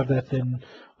don't have that, then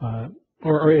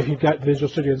or if you've got Visual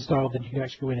Studio installed, then you can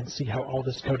actually go in and see how all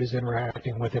this code is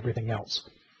interacting with everything else.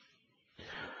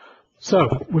 So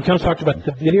we kind of talked about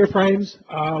the video frames.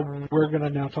 We're going to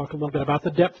now talk a little bit about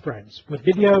the depth frames. With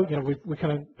video,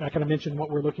 I kind of mentioned what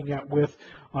we're looking at with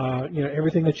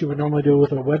everything that you would normally do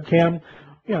with a webcam.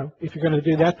 If you're going to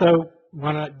do that though,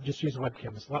 why not just use a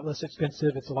webcam? It's a lot less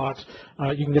expensive. It's a lot.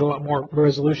 You can get a lot more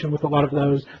resolution with a lot of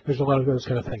those. There's a lot of those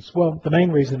kind of things. Well, the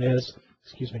main reason is,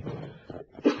 excuse me,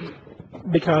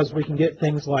 because we can get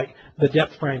things like the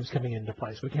depth frames coming into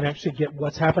place. We can actually get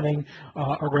what's happening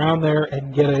around there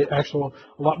and get a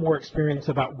lot more experience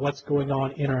about what's going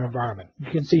on in our environment. You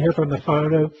can see here from the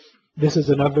photo, this is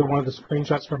another one of the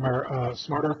screenshots from our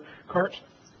Smarter cart,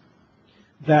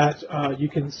 that you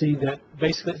can see that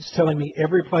basically it's telling me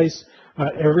every place,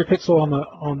 every pixel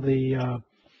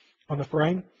on the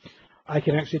frame, I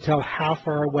can actually tell how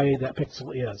far away that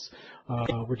pixel is.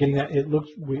 We're getting that. It looks.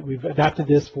 We've adapted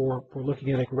this for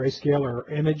looking at a grayscale or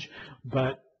image,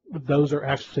 but those are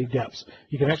actually depths.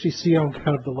 You can actually see on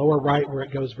kind of the lower right where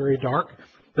it goes very dark.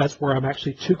 That's where I'm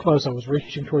actually too close. I was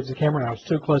reaching towards the camera and I was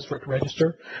too close for it to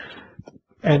register.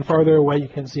 And farther away, you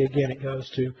can see again it goes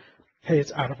to, hey,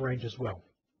 it's out of range as well.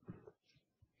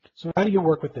 So how do you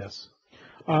work with this?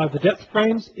 The depth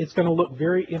frames, it's going to look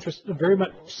very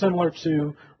much similar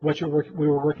to what we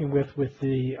were working with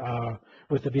the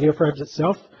video frames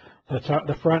itself.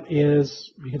 The front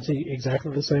is, you can see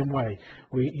exactly the same way.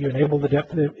 You enable the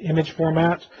depth image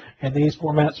format, and these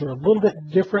formats are a little bit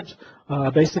different.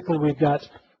 Basically, we've got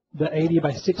the 80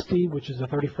 by 60, which is a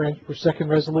 30 frames per second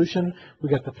resolution. We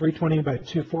got the 320 by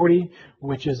 240,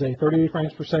 which is a 30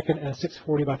 frames per second, and a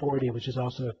 640 by 480, which is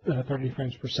also 30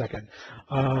 frames per second.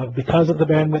 Because of the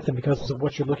bandwidth and because of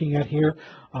what you're looking at here,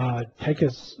 try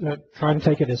and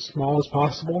take it as small as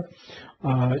possible.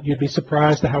 You'd be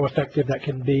surprised at how effective that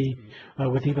can be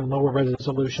with even lower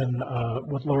resolution,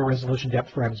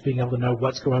 depth frames, being able to know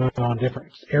what's going on in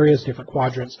different areas, different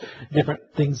quadrants, different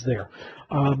things there.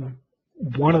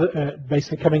 One of the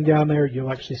basically coming down there,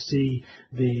 you'll actually see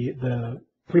the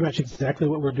pretty much exactly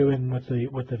what we're doing with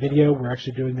the video. We're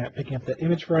actually doing that, picking up that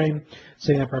image frame,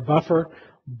 setting up our buffer,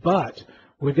 but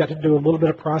we've got to do a little bit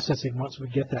of processing once we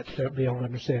get that to be able to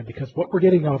understand, because what we're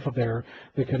getting off of there,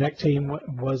 the Kinect team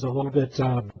was a little bit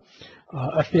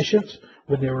efficient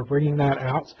when they were bringing that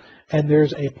out, and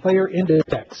there's a player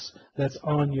index that's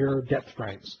on your depth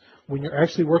frames. When you're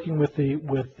actually working with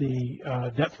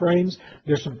the depth frames,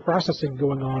 there's some processing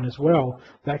going on as well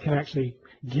that can actually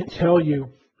tell you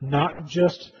not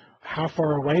just how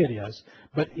far away it is,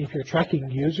 but if you're tracking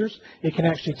users, it can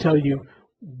actually tell you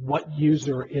what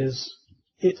user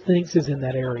it thinks is in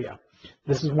that area.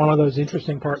 This is one of those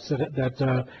interesting parts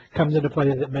that comes into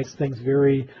play that makes things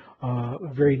very,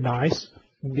 very nice.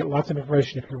 You can get lots of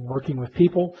information if you're working with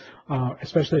people,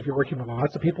 especially if you're working with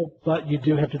lots of people, but you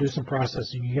do have to do some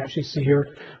processing. You actually see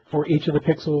here for each of the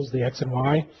pixels, the X and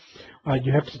Y,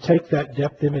 you have to take that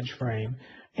depth image frame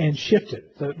and shift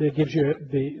it. So it gives you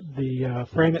the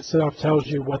frame itself tells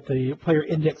you what the player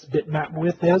index bitmap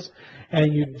width is,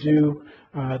 and you do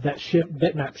that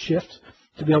bitmap shift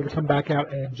to be able to come back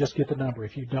out and just get the number.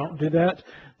 If you don't do that,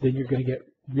 then you're going to get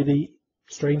really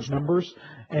strange numbers,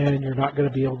 and you're not going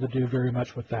to be able to do very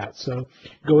much with that. So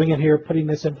going in here, putting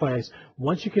this in place,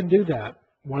 once you can do that,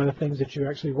 one of the things that you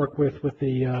actually work with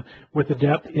the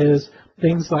depth is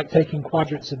things like taking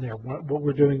quadrants in there. What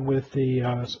we're doing with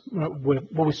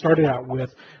what we started out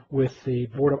with the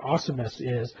Board of Awesomeness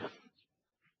is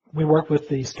we worked with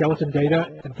the skeleton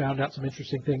data and found out some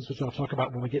interesting things, which I'll talk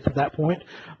about when we get to that point.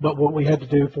 But what we had to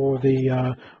do for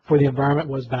the environment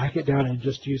was back it down and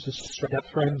just use the depth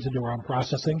frames into our own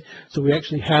processing. So we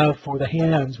actually have, for the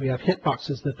hands, we have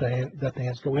hitboxes that the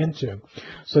hands go into,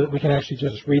 so that we can actually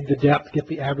just read the depth, get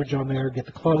the average on there, get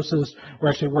the closest. We're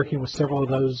actually working with several of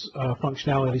those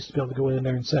functionalities to be able to go in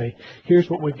there and say, here's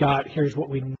what we've got, here's what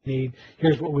we need,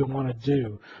 here's what we want to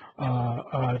do.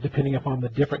 Depending upon the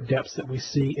different depths that we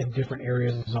see in different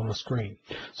areas on the screen.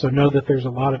 So know that there's a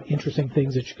lot of interesting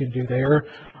things that you can do there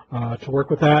to work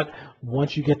with that.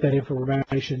 Once you get that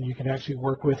information, you can actually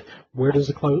work with where is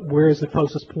the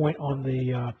closest point on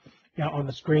the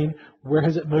screen, where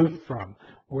has it moved from,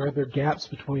 where are there gaps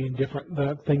between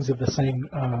different things of the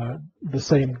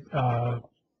same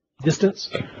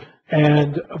distance.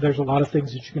 And there's a lot of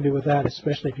things that you can do with that,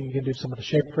 especially if you can do some of the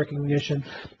shape recognition.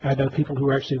 I know people who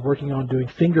are actually working on doing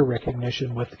finger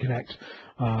recognition with the Kinect,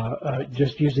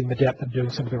 just using the depth and doing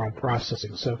some of their own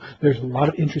processing. So there's a lot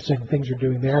of interesting things you're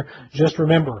doing there. Just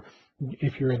remember,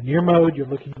 if you're in near mode, you're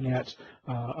looking at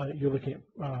a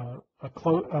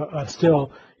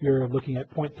still, you're looking at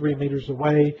 0.3 meters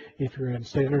away. If you're in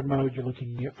standard mode, you're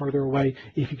looking at further away.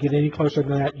 If you get any closer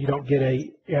than that, you don't get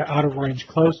a out of range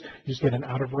close. You just get an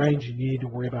out of range. You need to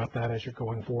worry about that as you're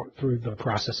going through the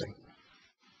processing.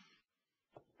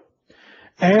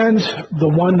 And the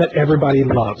one that everybody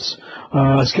loves,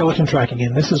 skeleton tracking.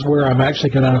 And this is where I'm actually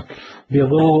going to be a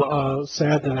little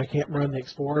sad that I can't run the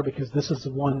Explorer, because this is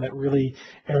the one that really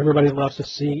everybody loves to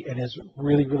see and is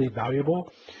really, really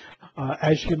valuable.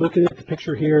 As you look at the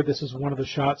picture here, this is one of the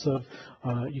shots of,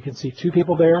 you can see two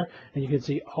people there, and you can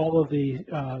see all of the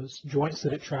joints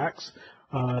that it tracks.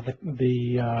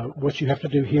 What you have to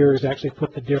do here is actually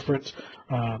put the different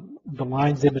the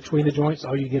lines in between the joints.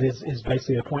 All you get is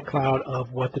basically a point cloud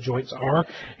of what the joints are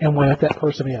and what that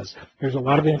person is. There's a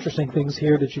lot of interesting things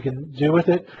here that you can do with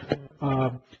it.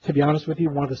 To be honest with you,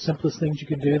 one of the simplest things you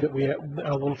can do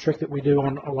a little trick that we do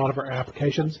on a lot of our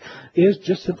applications is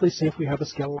just simply see if we have a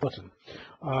skeleton.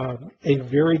 A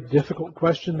very difficult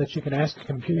question that you can ask a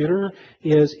computer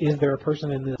is there a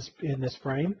person in this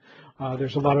frame?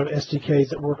 There's a lot of SDKs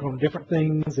that work on different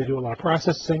things. They do a lot of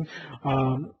processing.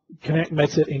 Kinect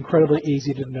makes it incredibly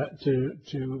easy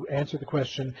to answer the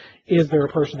question, is there a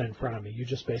person in front of me? You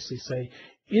just basically say,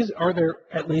 are there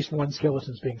at least one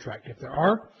skeleton being tracked? If there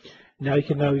are, now you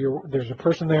can know there's a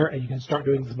person there, and you can start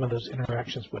doing some of those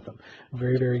interactions with them.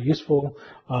 Very, very useful,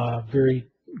 very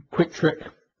quick trick.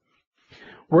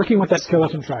 Working with that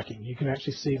skeleton tracking, you can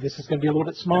actually see this is going to be a little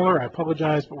bit smaller. I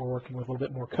apologize, but we're working with a little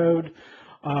bit more code.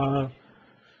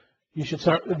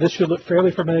 This should look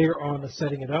fairly familiar on the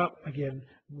setting it up. Again,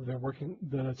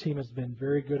 the team has been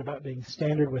very good about being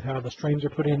standard with how the streams are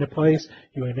put into place.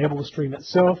 You enable the stream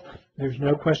itself. There's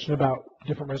no question about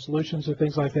different resolutions or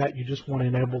things like that. You just want to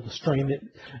enable the stream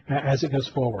as it goes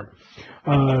forward.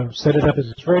 Set it up as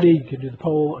it's ready. You can do the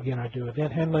poll. Again, I do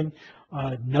event handling.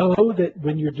 Know that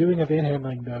when you're doing event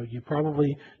handling, though, you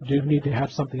probably do need to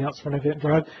have something else for an event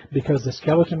drive, because the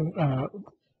skeleton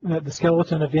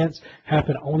events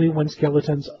happen only when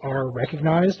skeletons are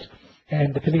recognized,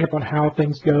 and depending upon how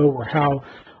things go or how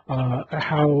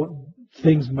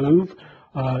things move,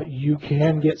 you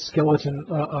can get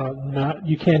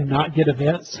you cannot get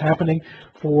events happening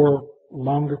for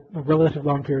relative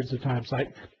long periods of time,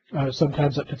 like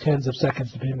sometimes up to tens of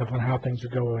seconds, depending upon how things are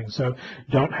going. So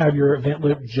don't have your event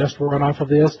loop just run off of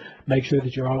this. Make sure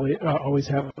that you always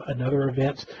have another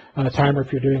event timer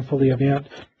if you're doing fully event.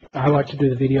 I like to do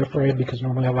the video frame because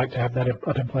normally I like to have that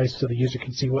up in place so the user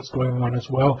can see what's going on as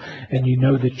well, and you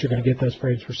know that you're going to get those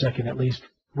frames per second at least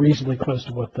reasonably close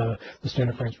to what the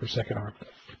standard frames per second are.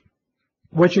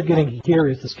 What you're getting here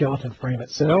is the skeleton frame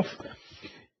itself.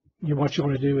 What you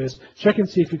want to do is check and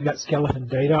see if you've got skeleton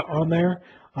data on there.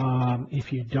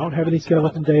 If you don't have any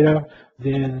skeleton data,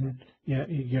 then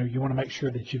you want to make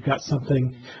sure that you've got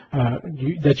something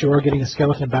that you are getting a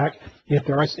skeleton back. If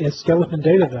there is skeleton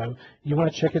data, though, you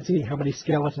want to check and see how many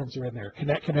skeletons are in there.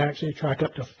 Kinect can actually track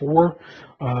up to 4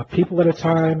 people at a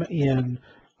time in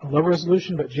low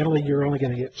resolution, but generally you're only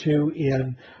going to get 2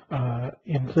 in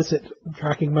implicit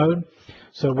tracking mode.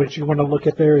 So what you want to look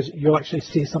at there is you'll actually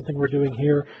see something we're doing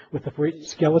here with the for each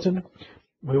skeleton.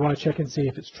 We want to check and see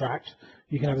if it's tracked.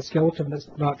 You can have a skeleton that's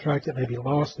not tracked, that may be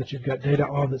lost, that you've got data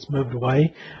on that's moved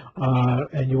away,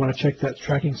 and you want to check that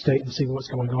tracking state and see what's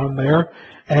going on there.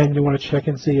 And you want to check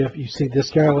and see if you see this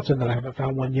skeleton that I haven't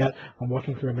found one yet. I'm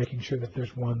walking through and making sure that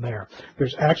there's one there.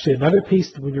 There's actually another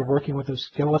piece when you're working with those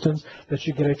skeletons that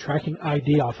you get a tracking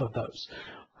ID off of those.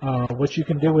 What you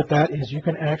can do with that is you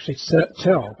can actually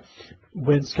tell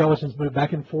when skeletons move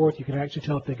back and forth. You can actually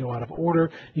tell if they go out of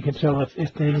order. You can tell if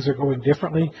things are going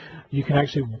differently. You can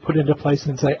actually put it into place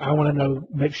and say, I want to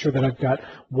make sure that I've got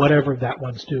whatever that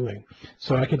one's doing.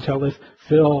 So I can tell if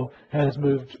Phil has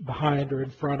moved behind or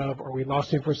in front of, or we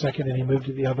lost him for a second and he moved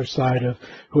to the other side of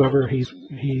whoever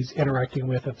he's interacting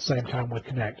with at the same time with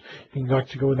Kinect. You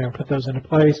can go in there and put those into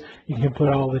place. You can put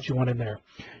all that you want in there.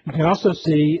 You can also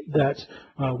see that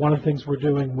one of the things we're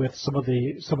doing with some of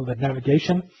the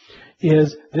navigation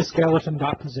is this skeleton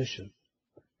dot position.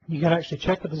 You can actually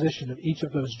check the position of each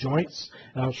of those joints,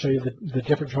 and I'll show you the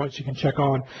different joints you can check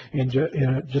on in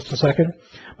just a second.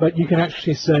 But you can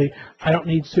actually say, I don't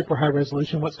need super high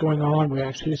resolution. What's going on? We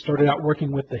actually started out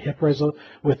working with the hip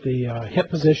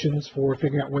positions for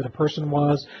figuring out where the person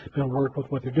was. Going to work with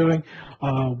what they're doing.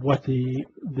 What the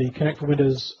Kinect for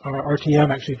Windows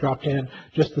RTM actually dropped in,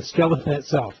 just the skeleton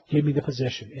itself. Give me the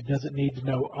position. It doesn't need to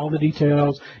know all the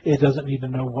details. It doesn't need to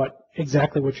know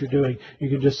exactly what you're doing. You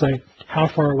can just say how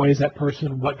far away is that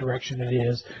person, what direction it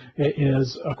is. It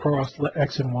is across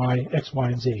X and Y, X, Y,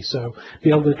 and Z. So be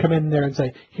able to come in there and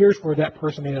say, here's where that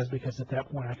person is, because at that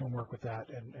point I can work with that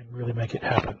and really make it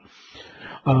happen.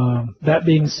 That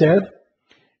being said,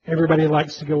 everybody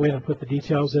likes to go in and put the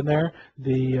details in there.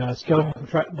 The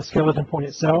skeleton point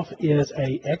itself is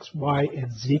a X, Y,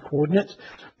 and Z coordinate.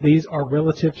 These are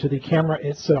relative to the camera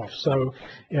itself. So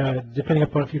depending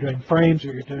upon if you're doing frames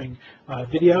or you're doing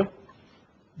video,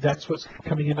 that's what's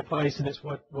coming into place, and it's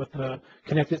what the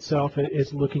Kinect itself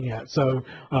is looking at. So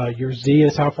your Z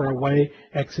is how far away,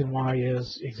 X and Y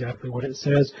is exactly what it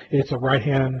says. It's a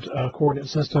right-hand coordinate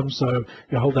system, so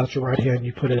you hold out your right hand,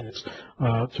 you put it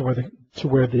to to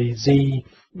where the Z,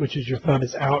 which is your thumb,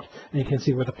 is out, and you can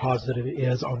see where the positive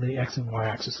is on the X and Y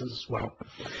axes as well.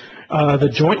 The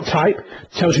joint type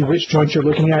tells you which joints you're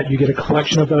looking at. You get a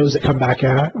collection of those that come back.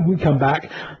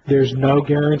 There's no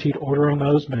guaranteed order on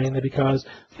those, mainly because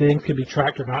things can be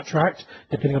tracked or not tracked,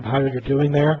 depending on how you're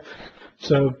doing there.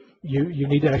 So you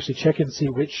need to actually check and see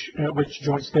which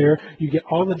joints there. You get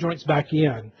all the joints back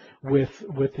in with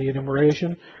the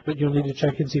enumeration, but you'll need to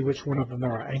check and see which one of them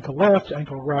there are. Ankle left,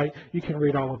 ankle right. You can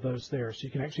read all of those there, so you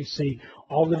can actually see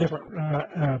all the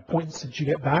different points that you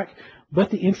get back. But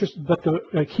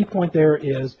the key point there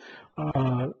is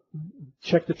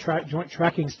check the joint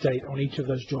tracking state on each of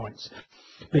those joints.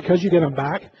 Because you get them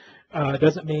back,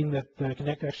 doesn't mean that the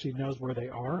Kinect actually knows where they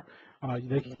are.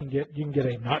 You can get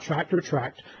a not tracked or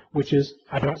tracked, which is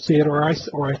I don't see it, or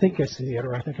I think I see it,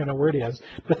 or I think I know where it is.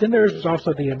 But then there's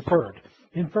also the inferred.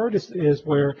 Inferred is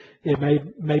where it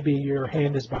may be your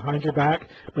hand is behind your back,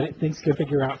 but it thinks can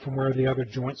figure out from where the other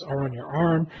joints are on your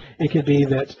arm. It could be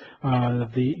that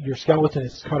your skeleton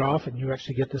is cut off, and you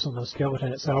actually get this on the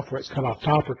skeleton itself, where it's cut off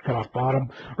top or cut off bottom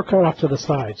or cut off to the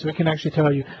side. So it can actually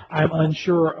tell you, I'm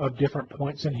unsure of different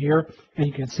points in here, and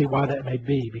you can see why that may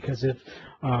be. Because if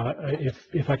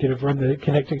I could have run the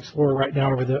Kinect Explorer right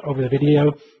now over the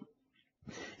video,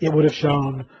 it would have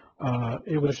shown.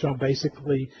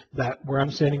 Basically that where I'm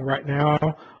standing right now,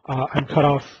 I'm cut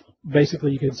off.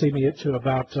 Basically, you can see me to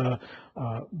about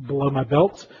below my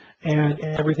belt, and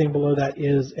everything below that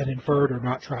is an inferred or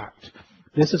not tracked.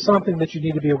 This is something that you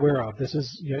need to be aware of. This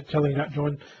is telling you not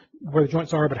where the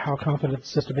joints are, but how confident the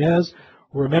system is.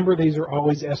 Remember, these are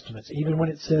always estimates. Even when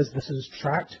it says this is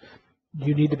tracked,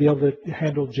 you need to be able to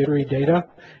handle jittery data.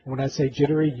 And when I say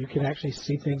jittery, you can actually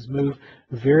see things move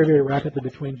very, very rapidly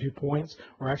between 2 points,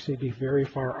 or actually be very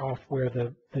far off where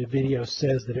the video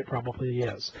says that it probably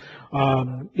is.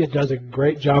 It does a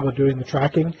great job of doing the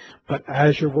tracking, but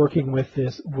as you're working with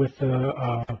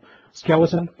the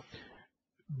skeleton,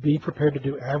 be prepared to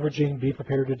do averaging, be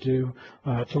prepared to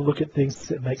look at things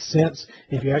that make sense.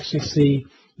 If you actually see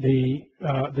the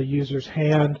user's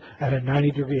hand at a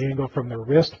 90-degree angle from their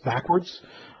wrist backwards,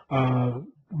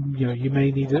 you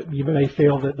may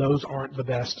feel that those aren't the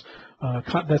best.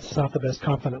 That's not the best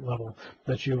confident level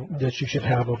that you should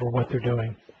have over what they're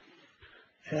doing.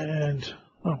 And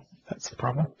that's the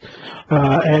problem.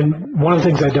 And one of the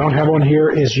things I don't have on here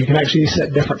is you can actually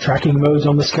set different tracking modes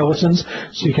on the skeletons,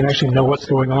 so you can actually know what's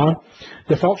going on.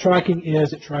 Default tracking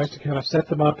is it tries to kind of set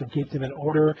them up and keep them in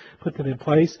order, put them in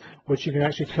place. What you can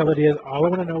actually tell it is, all I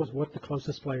want to know is what the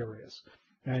closest player is.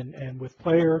 And with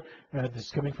player, this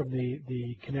is coming from the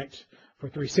Kinect for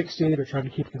 360. They're trying to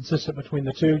keep it consistent between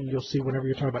the two. You'll see whenever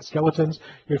you're talking about skeletons,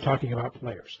 you're talking about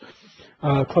players.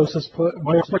 Closest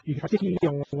player, you can sticky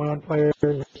on one player.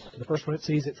 The first one it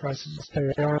sees, it tries to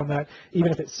stay on that.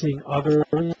 Even if it's seeing others,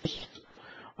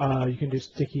 you can do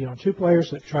sticky on 2 players,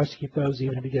 so it tries to keep those,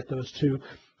 even if you get those two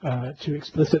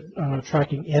explicit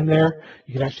tracking in there.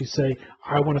 You can actually say,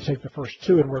 I want to take the first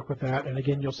 2 and work with that. And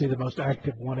again, you'll see the most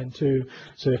active 1 and 2.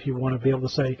 So if you want to be able to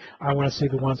say, I want to see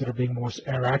the ones that are being more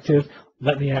interactive,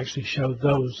 let me actually show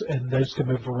those, and those can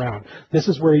move around. This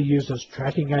is where you use those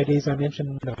tracking IDs I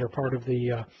mentioned that are part of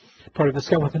the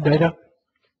skeleton data,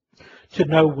 to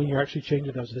know when you're actually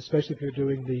changing those, especially if you're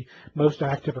doing the most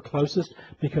active or closest,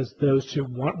 because those two,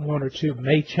 one or two,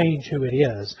 may change who it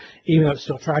is, even though it's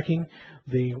still tracking.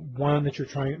 The one that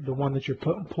you're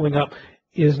pulling up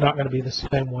is not going to be the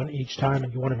same one each time,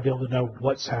 and you want to be able to know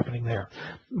what's happening there.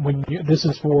 This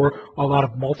is for a lot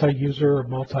of multi-user or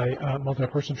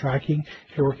multi-person tracking.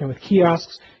 If you're working with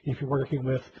kiosks, if you're working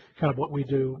with kind of what we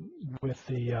do with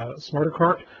the smarter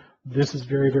cart, this is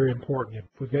very, very important.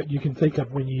 You can think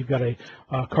of when you've got a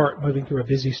cart moving through a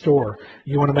busy store,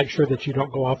 you want to make sure that you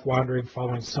don't go off wandering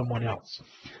following someone else.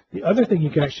 The other thing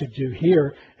you can actually do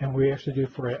here, and we actually do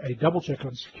for a double check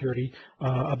on security,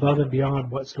 above and beyond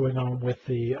what's going on with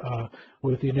the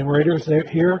enumerators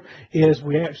here, is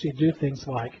we actually do things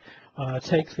like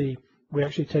we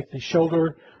actually take the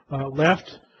shoulder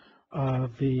left,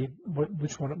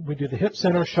 which one we do, the hip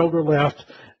center, shoulder left,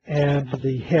 and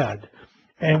the head.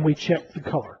 And we check the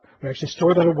color. We actually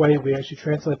store that away. We actually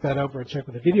translate that over and check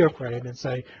with a video frame and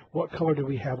say, what color do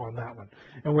we have on that one?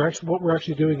 And what we're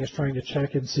actually doing is trying to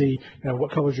check and see,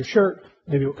 what color is your shirt,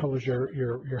 maybe what color is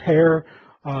your hair,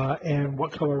 and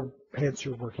what color pants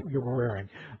you're wearing.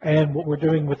 And what we're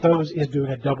doing with those is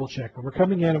doing a double check. When we're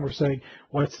coming in and we're saying,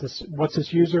 what's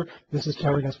this user? This is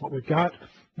telling us what we've got.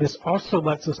 This also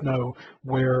lets us know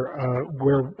where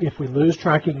if we lose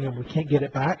tracking and we can't get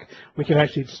it back, we can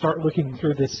actually start looking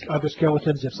through this other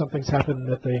skeletons. If something's happened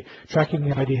that the tracking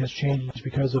ID has changed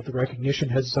because of the recognition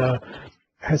has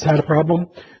has had a problem,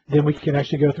 then we can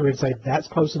actually go through and say that's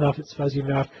close enough, it's fuzzy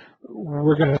enough,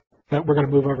 we're going to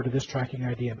move over to this tracking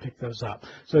ID and pick those up.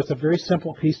 So it's a very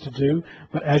simple piece to do,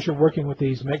 but as you're working with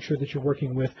these, make sure that you're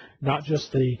working with not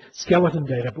just the skeleton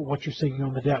data, but what you're seeing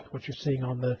on the depth, what you're seeing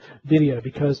on the video,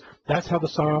 because that's how the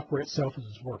software itself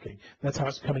is working. That's how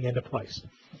it's coming into place.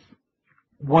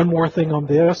 One more thing on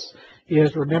this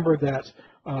is remember that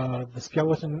the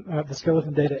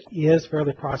skeleton data is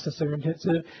fairly processor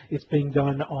intensive. It's being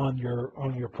done on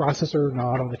your processor,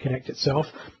 not on the Kinect itself,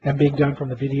 and being done from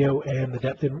the video and the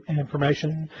depth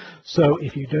information. So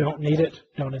if you don't need it,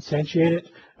 don't instantiate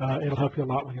it. It'll help you a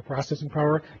lot with your processing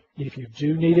power. If you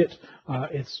do need it,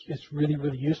 it's really,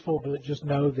 really useful, but just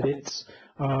know that it's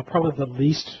probably the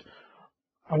least,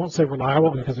 I won't say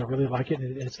reliable because I really like it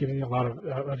and it's giving you a lot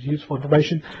of useful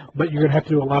information, but you're going to have to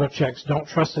do a lot of checks. Don't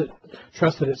trust it.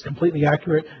 Trust that it's completely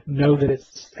accurate. Know that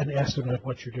it's an estimate of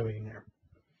what you're doing there.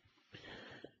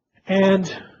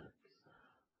 And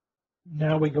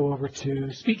now we go over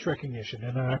to speech recognition.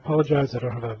 And I apologize, I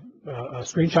don't have a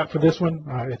screenshot for this one.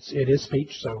 It is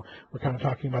speech, so we're kind of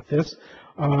talking about this.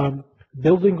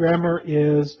 Building grammar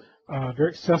is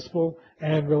very accessible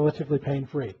and relatively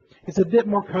pain-free. It's a bit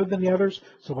more code than the others,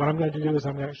 so what I'm going to do is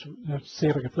I'm going to see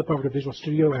if I can flip over to Visual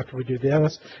Studio after we do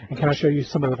this and kind of show you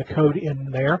some of the code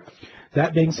in there.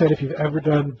 That being said, if you've ever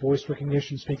done voice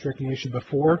recognition, speech recognition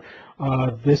before,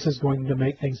 this is going to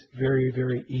make things very,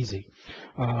 very easy.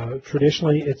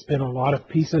 Traditionally, it's been a lot of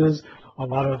pieces, a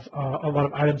lot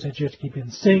of items that you have to keep in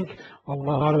sync, a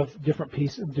lot of different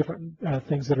things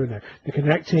that are in there. The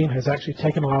Kinect team has actually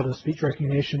taken a lot of the speech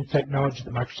recognition technology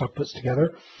that Microsoft puts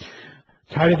together,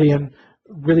 tied it in,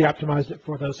 really optimized it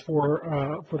for those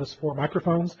four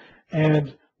microphones,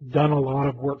 and done a lot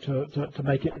of work to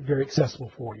make it very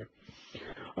accessible for you.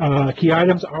 Key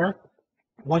items are,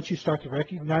 once you start the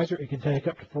recognizer, it can take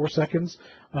up to 4 seconds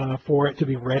for it to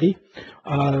be ready.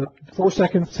 4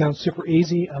 seconds sounds super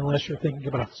easy unless you're thinking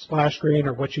about a splash screen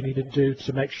or what you need to do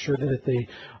to make sure that the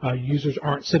users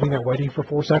aren't sitting there waiting for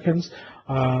 4 seconds,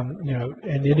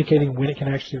 and indicating when it can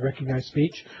actually recognize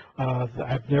speech.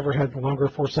 I've never had longer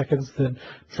 4 seconds than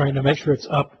trying to make sure it's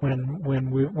up when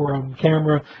we're on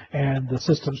camera and the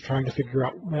system's trying to figure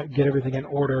out, get everything in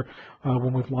order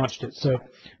when we've launched it. So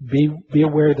be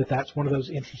aware that that's one of those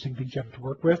interesting things you have to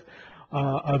work with.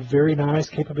 A very nice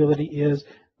capability is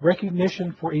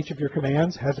recognition for each of your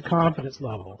commands has a confidence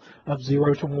level of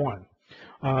 0 to 1.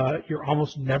 You're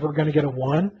almost never going to get a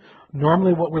 1.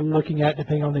 Normally what we're looking at,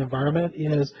 depending on the environment,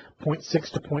 is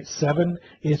 0.6 to 0.7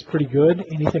 is pretty good.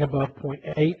 Anything above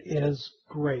 0.8 is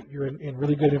great. You're in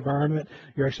really good environment.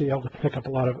 You're actually able to pick up a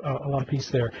lot of piece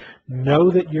there.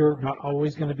 Know that you're not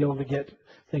always going to be able to get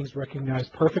things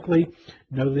recognized perfectly.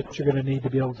 Know that you're going to need to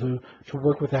be able to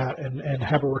work with that and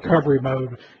have a recovery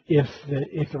mode if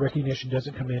the recognition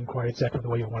doesn't come in quite exactly the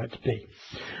way you want it to be.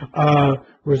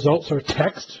 Results are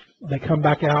text. They come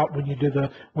back out when you do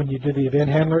the event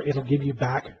handler. It'll give you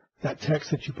back that text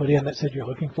that you put in that said you're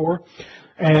looking for,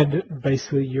 and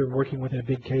basically you're working with a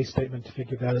big case statement to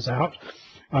figure that out.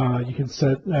 You can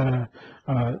set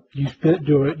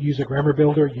use a grammar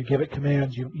builder. You give it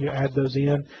commands. You add those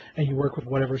in, and you work with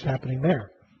whatever's happening there.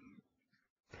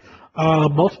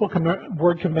 Multiple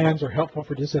word commands are helpful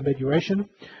for disambiguation.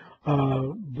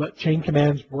 But chain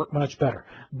commands work much better.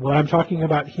 What I'm talking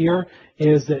about here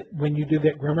is that when you do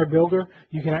that grammar builder,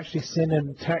 you can actually send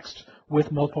in text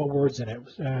with multiple words in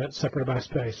it, separated by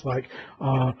space, like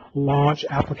launch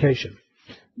application.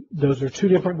 Those are two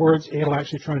different words. It'll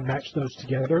actually try and match those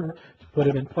together to put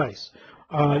them in place.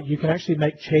 You can actually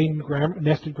make chain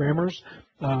nested grammars.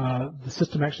 The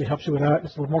system actually helps you with that.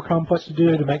 It's a little more complex to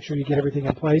do to make sure you get everything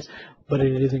in place, but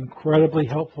it is incredibly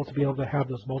helpful to be able to have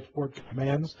those multiple word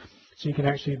commands so you can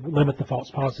actually limit the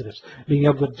false positives. Being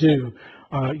able to do,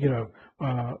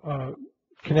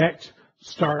 Kinect,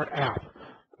 start app.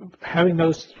 Having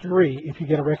those three, if you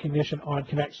get a recognition on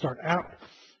Kinect, start app,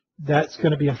 that's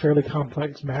going to be a fairly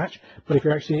complex match. But if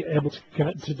you're actually able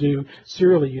to do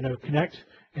serially, Kinect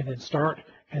and then start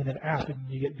and then app, and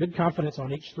you get good confidence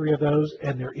on each three of those,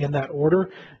 and they're in that order,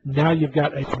 now you've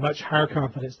got a much higher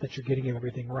confidence that you're getting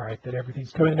everything right, that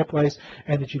everything's coming into place,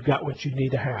 and that you've got what you need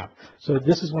to have. So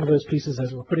this is one of those pieces,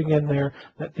 as we're putting in there,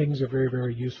 that things are very,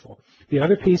 very useful. The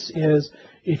other piece is,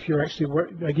 if you're actually,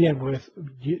 again, with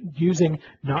using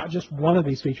not just one of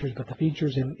these features, but the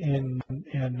features in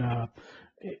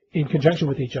conjunction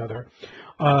with each other,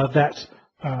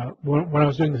 when I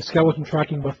was doing the skeleton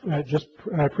tracking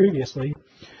previously,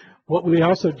 what we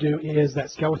also do is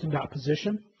that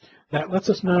skeleton.position. That lets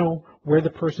us know where the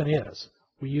person is.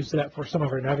 We use that for some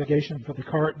of our navigation for the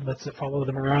cart and lets it follow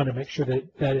them around and make sure that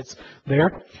it's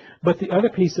there. But the other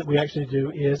piece that we actually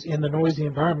do is in the noisy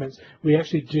environments, we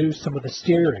actually do some of the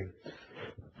steering.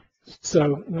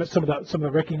 So some of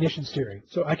the recognition steering.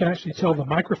 So I can actually tell the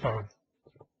microphone,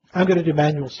 I'm going to do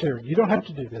manual steering. You don't have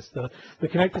to do this. The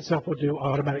Kinect itself will do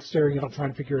automatic steering. It'll try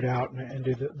and figure it out and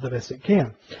do the best it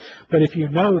can. But if you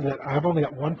know that I've only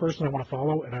got one person I want to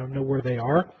follow and I know where they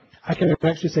are, I can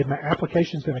actually say my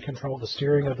application is going to control the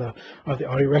steering of the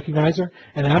audio recognizer,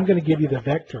 and I'm going to give you the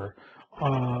vector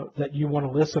that you want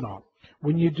to listen on.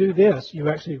 When you do this, you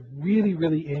actually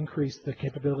really increase the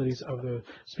capabilities of the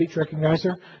speech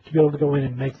recognizer to be able to go in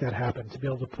and make that happen, to be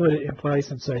able to put it in place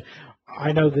and say,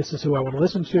 I know this is who I want to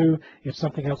listen to if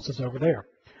something else is over there.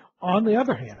 On the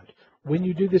other hand, when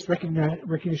you do this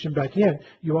recognition back in,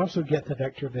 you also get the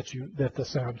vector that the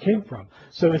sound came from.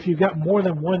 So if you've got more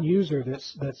than one user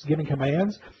that's giving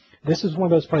commands, this is one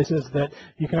of those places that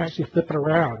you can actually flip it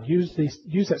around. Use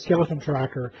that skeleton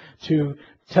tracker to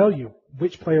tell you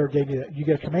which player gave you that. You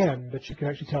get a command, but you can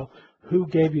actually tell who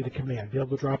gave you the command. Be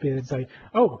able to drop in and say,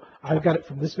 oh, I've got it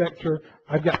from this vector.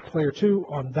 I've got player 2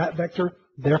 on that vector.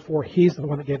 Therefore, he's the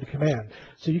one that gave the command.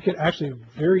 So you can actually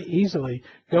very easily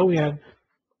go in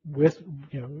with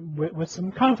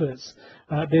some confidence,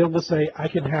 be able to say I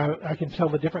can tell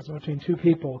the difference between two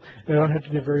people. They don't have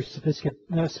to do very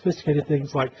sophisticated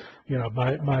things like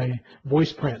my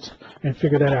voice print and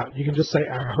figure that out. You can just say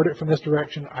I heard it from this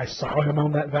direction. I saw him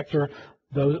on that vector.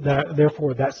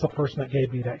 Therefore, that's the person that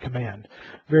gave me that command.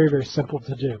 Very simple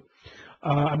to do.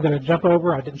 I'm going to jump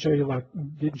over. I didn't show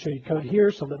you code here,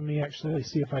 so let me actually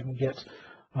see if I can get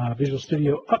Visual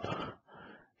Studio up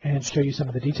and show you some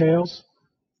of the details.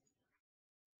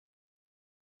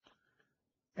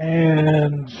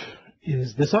 And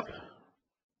is this up?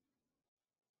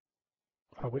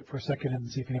 I'll wait for a second and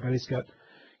see if anybody's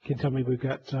can tell me we've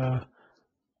got.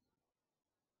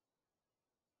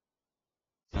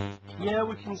 Yeah,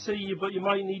 we can see you, but you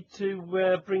might need to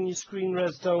bring your screen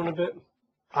res down a bit.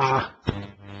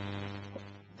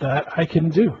 That I can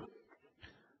do.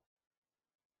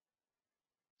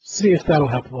 See if that'll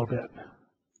help a little bit.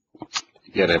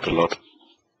 Yeah, that helped a lot.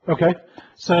 Okay,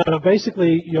 so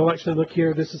basically you'll actually look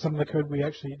here. This is some of the code we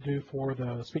actually do for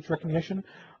the speech recognition.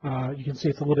 You can see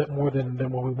it's a little bit more than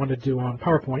what we want to do on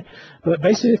PowerPoint. But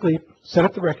basically, set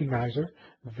up the recognizer.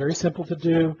 Very simple to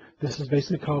do. This is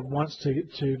basically called once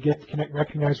to get the Kinect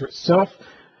recognizer itself.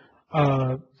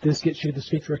 This gets you the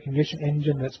speech recognition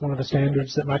engine. That's one of the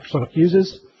standards that Microsoft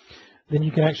uses. Then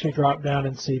you can actually drop down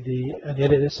and see and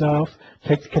edit itself.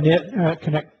 Take the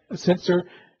Kinect sensor,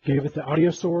 give it the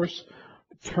audio source,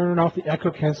 turn off the echo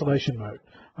cancellation mode.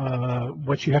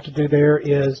 What you have to do there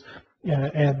is,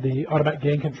 and the automatic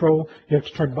gain control, you have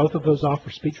to turn both of those off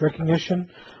for speech recognition.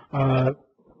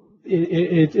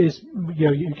 It is,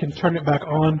 you can turn it back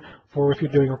on for if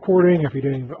you're doing recording, if you're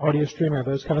doing audio streaming or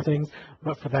those kind of things.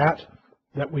 But for that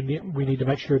we need to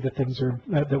make sure that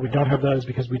that we don't have those,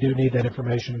 because we do need that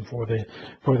information for the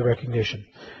recognition.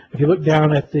 If you look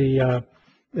down at the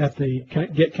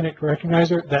Get Kinect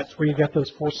Recognizer, that's where you got those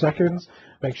 4 seconds.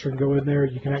 Make sure and go in there.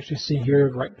 You can actually see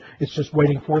here, right, it's just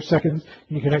waiting 4 seconds.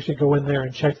 You can actually go in there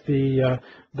and check the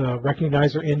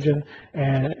recognizer engine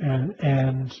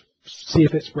and see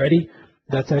if it's ready.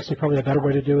 That's actually probably a better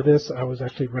way to do this. I was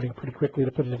actually running pretty quickly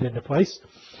to put it into place.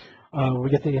 We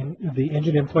get the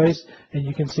engine in place, and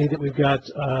you can see that we've got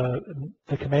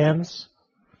the commands.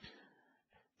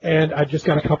 And I've just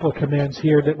got a couple of commands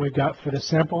here that we've got for the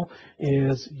sample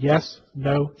is yes,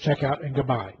 no, check out, and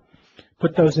goodbye.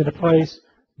 Put those into place,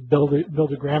 build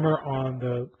a grammar on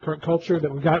the current culture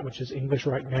that we've got, which is English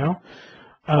right now.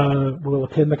 We'll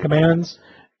append the commands,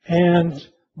 and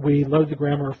we load the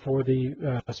grammar for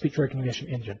the speech recognition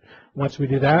engine. Once we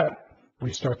do that,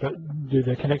 we do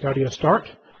the Kinect Audio Start.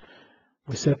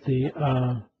 We set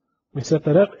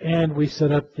that up, and we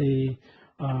set up the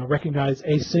recognize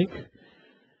async.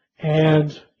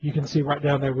 And you can see right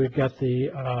down there we've got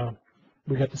the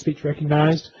speech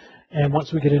recognized. And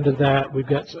once we get into that, we've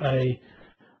got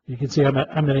you can see I'm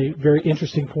at a very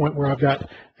interesting point where I've got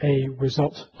a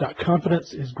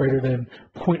result.confidence is greater than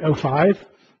 0.05,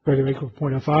 greater than or equal to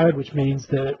 0.05, which means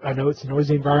that I know it's a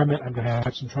noisy environment. I'm going to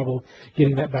have some trouble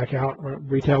getting that back out,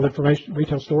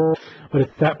 retail store. But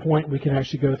at that point, we can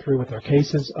actually go through with our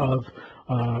cases of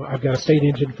I've got a state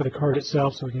engine for the card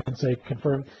itself, so we can say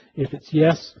confirm if it's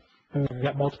yes. I've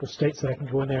got multiple states that I can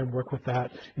go in there and work with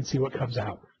that and see what comes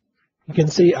out. You can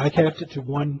see I kept it to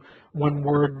one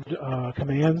word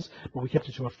commands, but we kept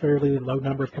it to a fairly low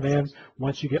number of commands.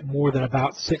 Once you get more than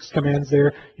about 6 commands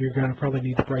there, you're going to probably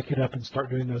need to break it up and start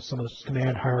doing some of those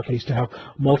command hierarchies to have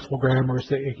multiple grammars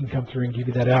that it can come through and give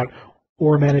you that out,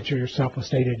 or manage it yourself with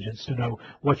state engines to know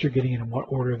what you're getting and in what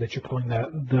order that you're pulling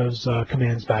those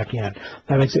commands back in.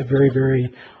 That makes it very,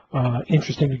 very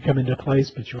interesting to come into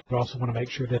place, but you also want to make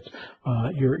sure that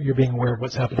you're being aware of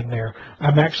what's happening there.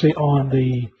 I'm actually on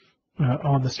the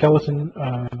skeleton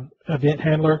event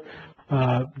handler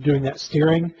doing that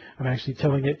steering. I'm actually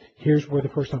telling it, here's where the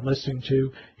person I'm listening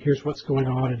to, here's what's going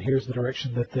on, and here's the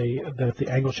direction that the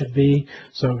angle should be.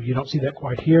 So you don't see that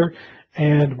quite here.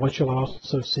 And what you'll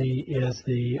also see is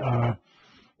that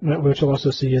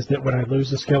when I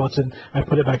lose the skeleton, I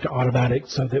put it back to automatic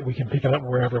so that we can pick it up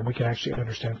wherever and we can actually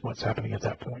understand what's happening at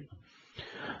that point.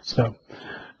 So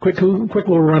quick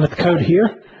little run at the code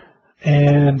here,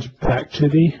 and back to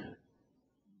the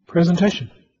presentation.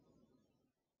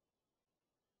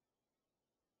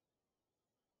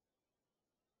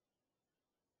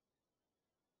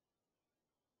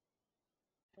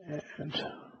 And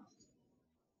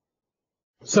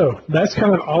so that's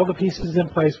kind of all the pieces in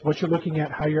place, what you're looking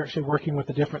at, how you're actually working with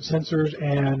the different sensors,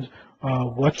 and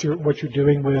what you're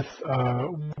doing with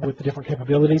the different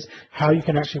capabilities, how you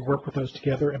can actually work with those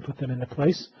together and put them into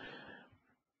place.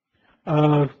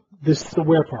 This is the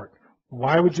where part.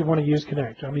 Why would you want to use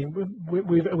Kinect? I mean,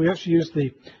 we actually use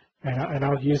and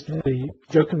I'll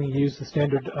jokingly use the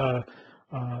standard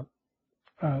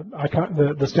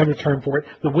icon, the standard term for it,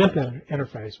 the WIMP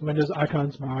interface, Windows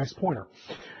Icons Mouse Pointer,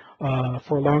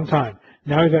 for a long time.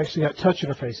 Now we've actually got touch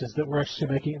interfaces that we're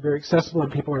actually making it very accessible,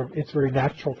 and it's very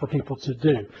natural for people to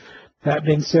do. That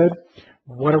being said,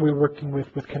 what are we working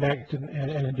with Kinect and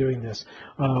in doing this?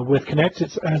 With Kinect,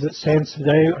 as it stands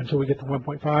today, until we get to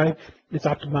 1.5, it's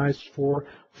optimized for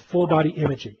full body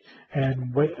imaging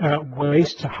and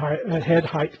waist to head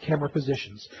height camera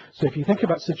positions. So if you think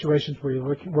about situations where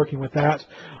you're working with that,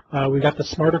 we've got the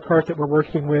smarter cart that we're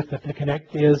working with, that the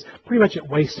Kinect is pretty much at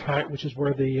waist height, which is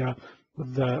where the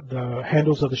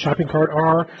handles of the shopping cart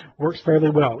works fairly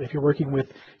well. If you're working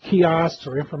with kiosks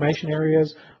or information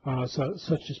areas,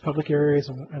 such as public areas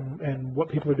and what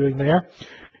people are doing there,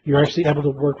 you're actually able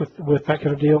to work with that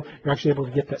kind of deal. You're actually able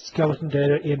to get that skeleton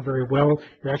data in very well.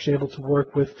 You're actually able to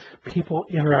work with people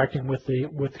interacting with the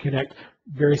Kinect.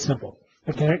 Very simple.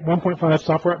 The Kinect 1.5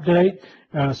 software update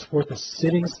support the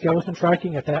sitting skeleton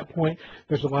tracking. At that point,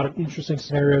 there's a lot of interesting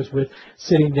scenarios with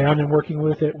sitting down and working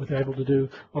with it, with able to do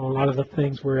a lot of the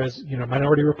things, whereas,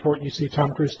 Minority Report, you see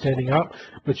Tom Cruise standing up,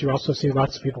 but you also see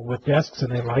lots of people with desks,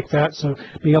 and they like that. So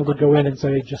being able to go in and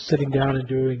say, just sitting down and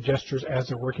doing gestures as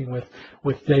they're working with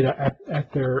data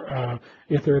at their,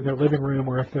 if they're in their living room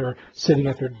or if they're sitting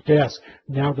at their desk,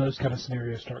 now those kind of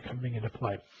scenarios start coming into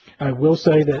play. I will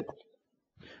say that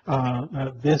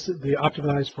the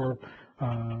optimized for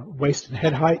waist and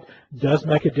head height does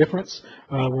make a difference.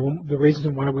 The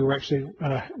reason why we were actually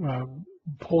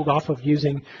pulled off of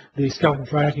using the skeleton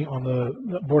tracking on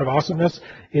the Board of Awesomeness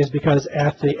is because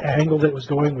at the angle that was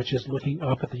going, which is looking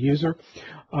up at the user,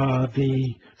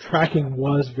 the tracking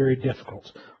was very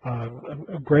difficult.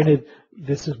 Granted,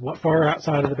 this is far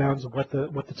outside of the bounds of what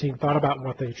the team thought about and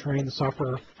what they trained the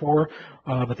software for,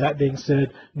 but that being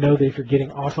said, know that if you're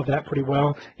getting off of that pretty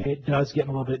well, it does get a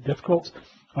little bit difficult.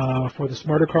 For the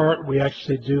smarter cart, we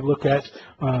actually do look at,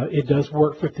 it does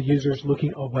work with the users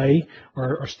looking away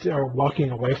or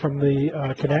walking away from the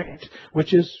Kinect,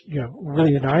 which is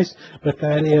really nice, but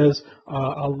that is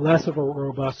a less of a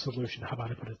robust solution. How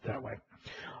about I put it that way?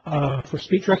 For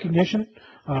speech recognition,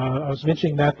 I was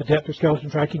mentioning that the depth or skeleton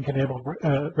tracking can enable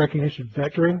recognition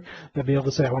vectoring, to be able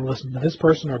to say, I want to listen to this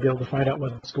person, or be able to find out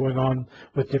what's going on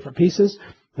with different pieces.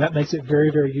 That makes it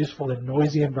very, very useful in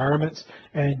noisy environments,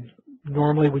 and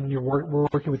normally when you're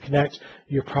working with Kinect,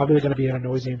 you're probably going to be in a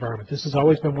noisy environment. This has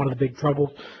always been one of the big troubles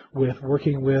with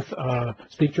working with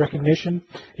speech recognition.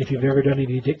 If you've ever done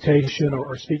any dictation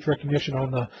or speech recognition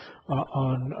on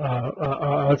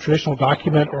a traditional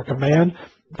document or command,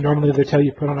 normally they tell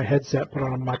you put on a headset, put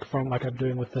on a microphone, like I'm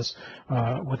doing with this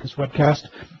webcast,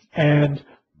 and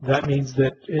that means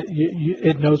that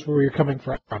it knows where you're coming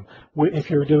from. If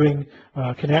you're doing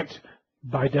Kinect,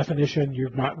 by definition, you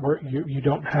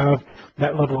don't have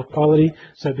that level of quality,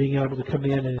 so being able to come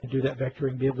in and do that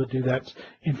vectoring, be able to do that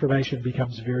information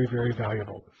becomes very, very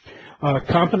valuable.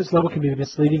 Confidence level can be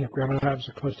misleading if grammar items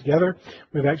are close together.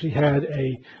 We've actually had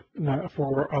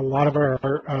for a lot of our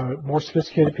more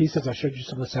sophisticated pieces, I showed you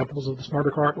some of the samples of the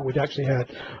smarter cart, but we've actually had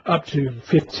up to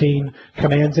 15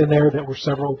 commands in there that were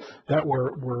several that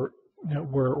were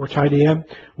tied in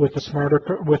with the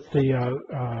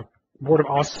Board of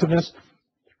Awesomeness,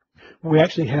 we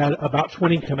actually had about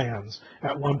 20 commands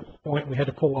at one point. We had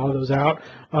to pull all of those out.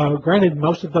 Granted,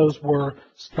 most of those were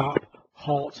stop,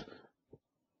 halt,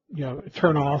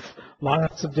 turn off,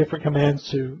 lots of different commands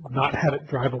to not have it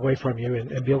drive away from you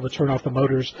and be able to turn off the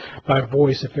motors by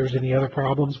voice if there's any other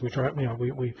problems. We try,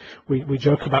 we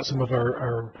joke about some of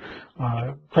our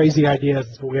crazy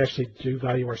ideas, but we actually do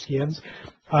value our skins.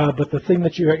 But the thing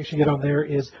that you actually get on there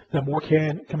is the more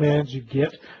commands you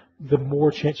get, the more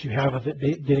chance you have of it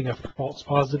getting a false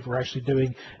positive or actually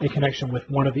doing a connection with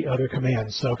one of the other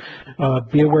commands. So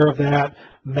be aware of that.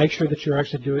 Make sure that you're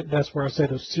actually doing it. That's where I say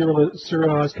those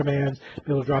serialized commands,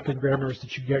 be able to drop in grammars,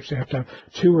 that you actually have to have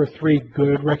 2 or 3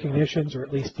 good recognitions or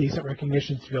at least decent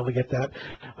recognitions to be able to get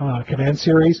that command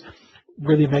series.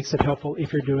 Really makes it helpful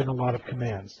if you're doing a lot of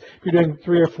commands. If you're doing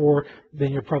 3 or 4,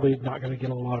 then you're probably not going to get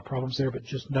a lot of problems there, but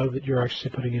just know that you're actually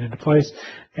putting it into place.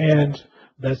 And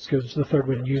that goes to the third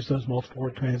one. Use those multiple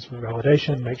word commands for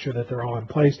validation. Make sure that they're all in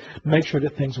place. Make sure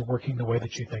that things are working the way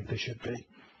that you think they should be.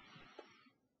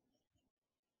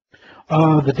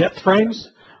 The depth frames.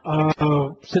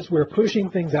 Since we're pushing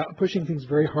things out, pushing things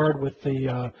very hard with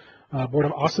the Board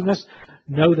of Awesomeness,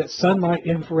 know that sunlight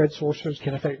infrared sources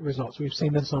can affect results. We've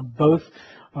seen this on both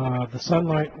the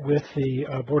sunlight with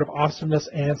the Board of Awesomeness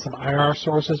and some IR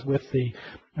sources with the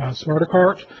Smarter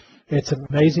Cart. It's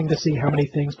amazing to see how many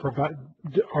things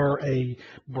are a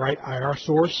bright IR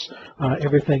source.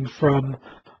 Everything from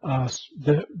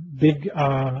the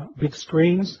big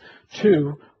screens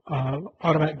to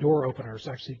automatic door openers.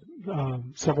 Actually,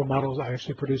 several models I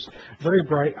actually produce very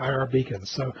bright IR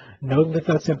beacons. So know that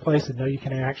that's in place and know you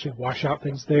can actually wash out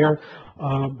things there.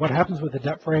 What happens with the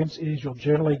depth frames is you'll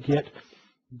generally get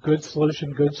good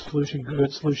solution, good solution,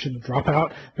 good solution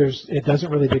dropout. It doesn't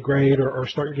really degrade or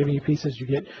start giving you pieces. You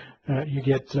get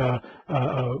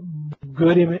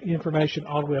good information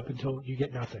all the way up until you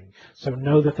get nothing. So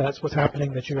know that that's what's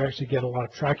happening, that you actually get a lot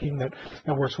of tracking that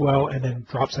works well and then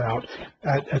drops out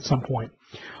at some point.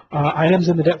 Items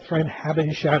in the depth frame have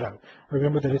a shadow.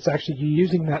 Remember that it's actually you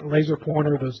using that laser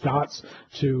pointer, those dots,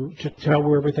 to tell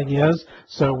where everything is.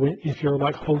 So if you're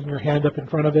like holding your hand up in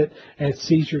front of it and it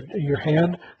sees your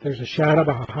hand, there's a shadow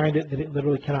behind it that it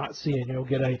literally cannot see, and you'll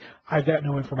get I've got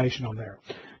no information on there.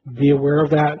 Be aware of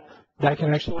that. That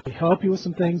can actually help you with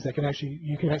some things. You can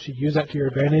actually use that to your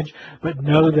advantage. But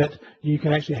know that you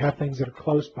can actually have things that are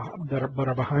close, but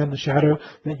are behind the shadow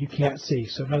that you can't see.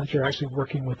 So know that you're actually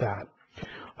working with that.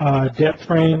 Depth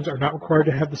frames are not required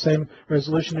to have the same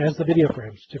resolution as the video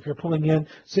frames. If you're pulling in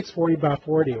 640 by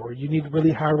 40, or you need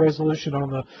really high resolution on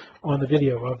the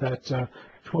video of that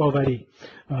 1280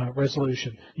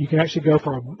 resolution, you can actually go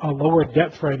for a lower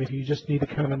depth frame if you just need to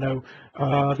kind of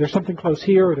know there's something close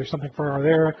here or there's something far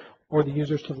there, or the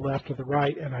user's to the left or the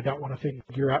right, and I don't want to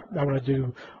figure out, I want to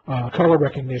do color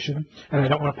recognition, and I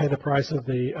don't want to pay the price of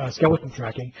the skeleton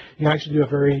tracking. You can actually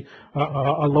do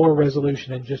a lower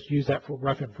resolution and just use that for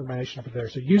rough information up there.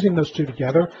 So using those two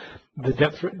together, the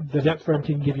depth frame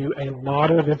can give you a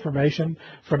lot of information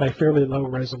from a fairly low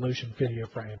resolution video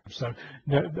frame. So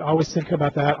always think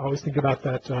about that. Always think about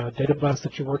that data bus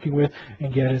that you're working with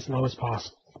and get it as low as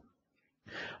possible.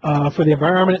 For the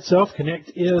environment itself,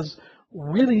 Kinect is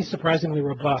really surprisingly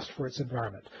robust for its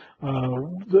environment.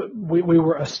 We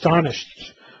were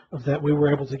astonished that we were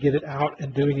able to get it out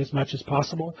and doing as much as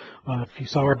possible. If you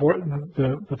saw our board,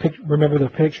 remember the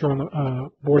picture on the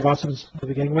Board of Awesomeness to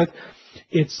begin with,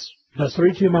 it does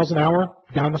 32 miles an hour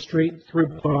down the street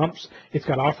through bumps. It's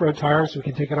got off-road tires, so we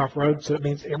can take it off-road, so it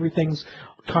means everything's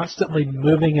constantly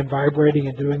moving and vibrating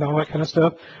and doing all that kind of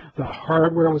stuff. The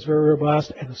hardware was very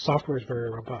robust, and the software is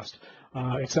very robust.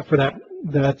 Except for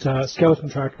that skeleton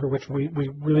tracker, which we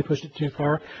really pushed it too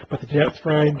far. But the depth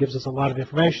frame gives us a lot of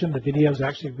information. The video is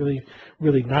actually really,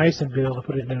 really nice and be able to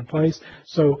put it in place.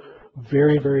 So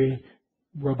very, very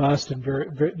robust and very,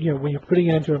 when you're putting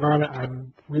it into an environment,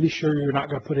 I'm really sure you're not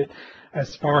going to put it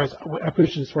as far as I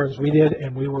pushed it as far as we did,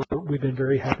 and we've been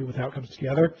very happy with how it comes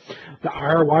together. The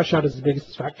IR washout is the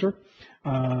biggest factor.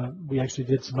 We actually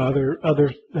did some other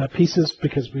pieces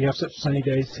because we have such sunny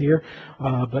days here,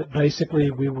 but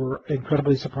basically we were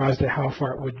incredibly surprised at how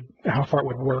far it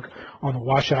would work on the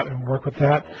washout and work with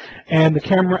that. And the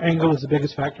camera angle is the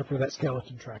biggest factor for that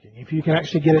skeleton tracking. If you can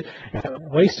actually get it at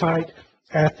waist height,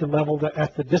 at the level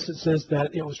at the distances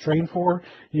that it was trained for,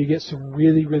 you get some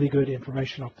really, really good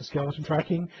information off the skeleton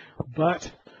tracking. But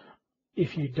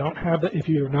if you don't have that, if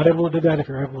you're not able to do that, if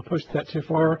you're able to push that too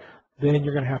far, then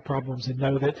you're going to have problems. And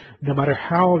know that no matter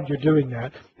how you're doing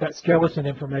that, that skeleton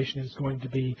information is going to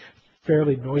be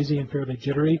fairly noisy and fairly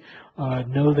jittery.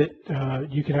 Know that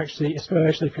you can actually,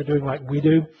 especially if you're doing like we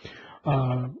do,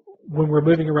 when we're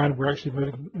moving around, we're actually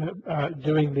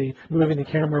moving the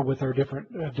camera with our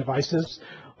different devices.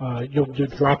 You'll do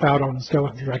drop out on the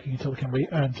skeleton tracking until it can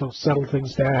until settle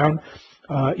things down.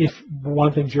 If one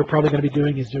of the things you're probably going to be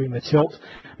doing is doing the tilt,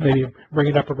 maybe bring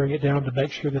it up or bring it down to make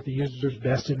sure that the user's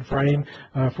best in frame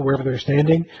for wherever they're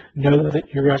standing. Know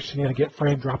that you're actually going to get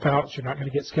frame dropouts. You're not going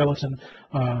to get skeleton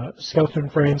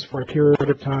frames for a period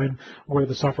of time where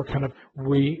the software kind of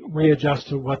readjusts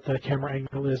to what the camera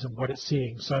angle is and what it's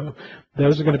seeing. So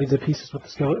those are going to be the pieces with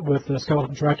the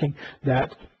skeleton tracking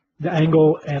that the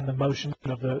angle and the motion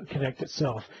of the Kinect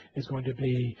itself is going to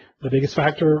be the biggest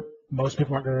factor. Most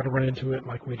people aren't going to run into it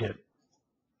like we did.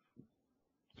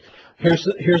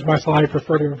 Here's my slide for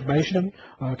further information.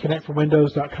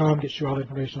 KinectForWindows.com gets you all the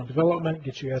information on development,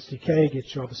 gets you SDK,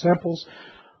 gets you all the samples.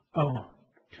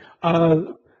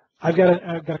 I've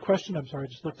got a question. I'm sorry, I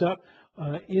just looked up.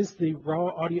 Is the raw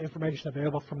audio information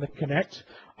available from the Kinect?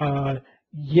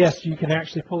 Yes, you can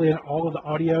actually pull in all of the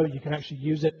audio. You can actually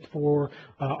use it for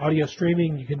audio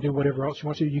streaming. You can do whatever else you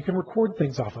want to. You can record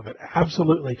things off of it.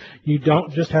 Absolutely. You don't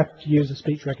just have to use a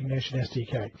speech recognition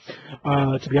SDK.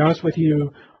 To be honest with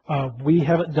you, we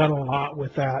haven't done a lot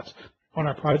with that on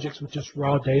our projects with just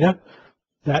raw data.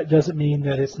 That doesn't mean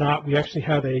that it's not. We actually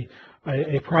have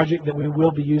a project that we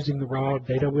will be using the raw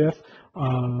data with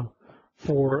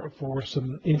for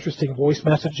some interesting voice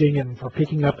messaging and for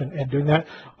picking up and doing that,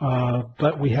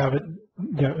 but we haven't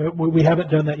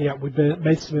done that yet. We've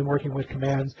basically been working with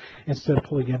commands instead of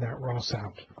pulling in that raw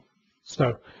sound.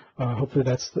 So hopefully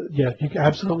you can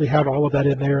absolutely have all of that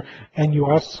in there, and you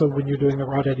also, when you're doing the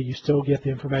raw data, you still get the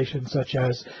information such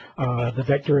as the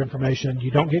vector information.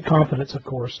 You don't get confidence, of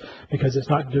course, because it's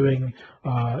not doing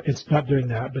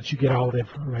that, but you get all of the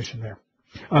information there.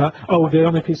 The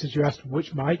only piece is you asked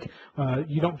which mic.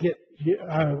 You don't get.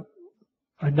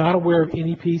 I'm not aware of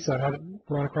any piece, I haven't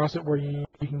run across it, where you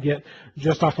can get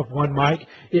just off of one mic.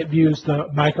 It views the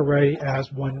mic array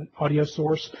as one audio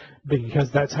source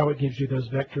because that's how it gives you those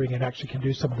vectoring and actually can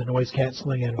do some of the noise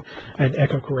canceling and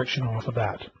echo correction off of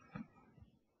that.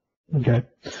 Okay.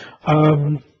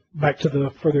 Back to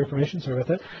the further information, sorry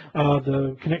about that.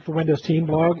 The Kinect for Windows team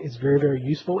blog is very, very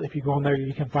useful. If you go on there,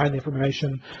 you can find the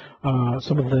information,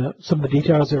 some of the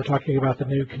details. They were talking about the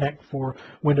new Kinect for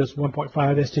Windows 1.5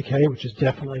 SDK, which is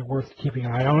definitely worth keeping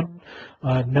an eye on.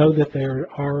 Know that there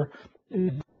are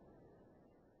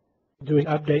doing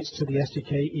updates to the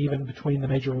SDK even between the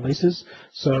major releases.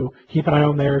 So keep an eye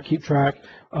on there, keep track,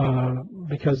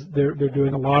 because they're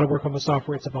doing a lot of work on the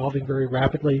software. It's evolving very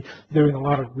rapidly. They're doing a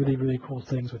lot of really, really cool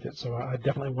things with it. So I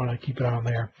definitely want to keep an eye on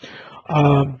there.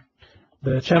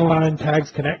 The channel line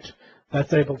tags Kinect.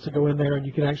 That's able to go in there and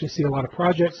you can actually see a lot of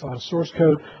projects, a lot of source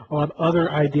code, a lot of other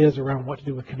ideas around what to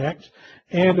do with Kinect.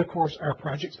 And of course our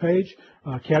projects page,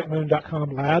 chaoticmoon.com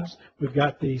labs. We've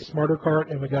got the smarter cart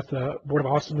and we've got the Board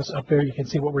of Awesomeness up there. You can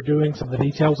see what we're doing, some of the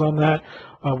details on that.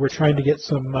 We're trying to get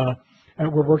some,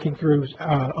 we're working through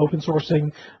open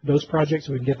sourcing those projects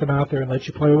so we can get them out there and let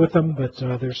you play with them, but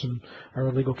there's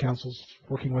our legal counsel's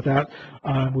working with that.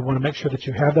 We want to make sure that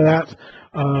you have that.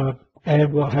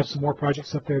 And we'll have some more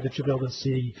projects up there that you'll be able to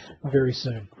see very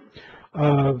soon.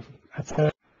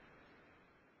 At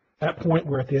that point,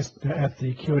 we're at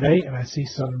the Q&A, and I see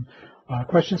some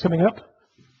questions coming up.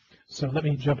 So let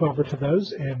me jump over to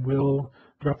those, and we'll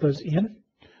drop those in.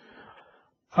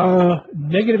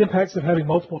 Negative impacts of having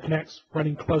multiple Kinects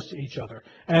running close to each other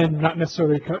and not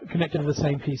necessarily connected to the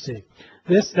same PC.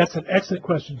 That's an excellent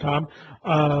question, Tom.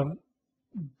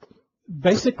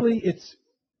 Basically, it's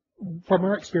from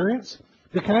our experience,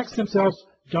 the Kinects themselves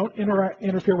don't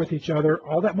interfere with each other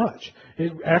all that much.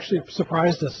 It actually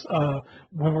surprised us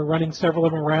when we're running several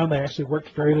of them around. They actually worked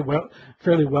fairly well.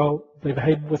 They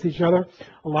behaved with each other.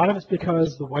 A lot of it's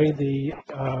because the way the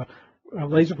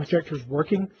laser projector is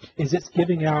working is it's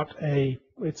giving out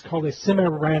it's called a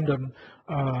semi-random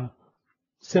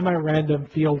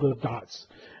field of dots.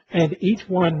 And each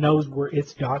one knows where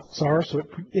its dots are, so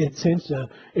it tends to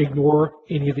ignore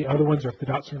any of the other ones, or if the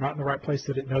dots are not in the right place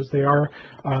that it knows they are.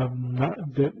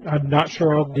 I'm not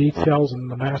sure all the details and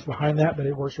the math behind that, but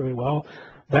it works really well.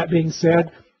 That being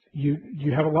said,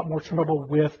 you have a lot more trouble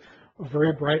with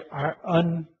very bright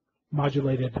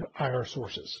unmodulated IR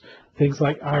sources. Things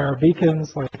like IR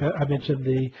beacons, like I mentioned,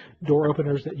 the door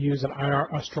openers that use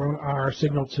a strong IR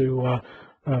signal to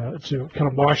kind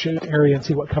of wash an area and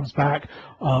see what comes back.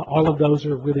 All of those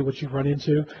are really what you run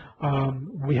into.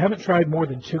 We haven't tried more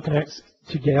than 2 Kinects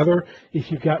together. If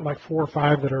you've got like 4 or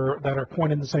 5 that are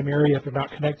pointed in the same area, if they're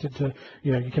not connected to,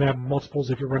 you can have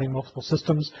multiples if you're running multiple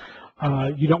systems.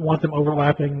 You don't want them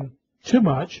overlapping too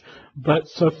much, but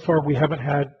so far we haven't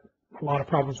had a lot of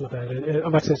problems with that.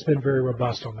 Like I said, it's been very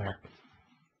robust on there.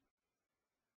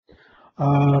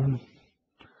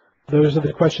 Those are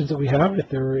the questions that we have. If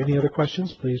there are any other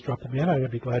questions, please drop them in. I'd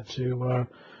be glad to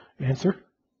answer.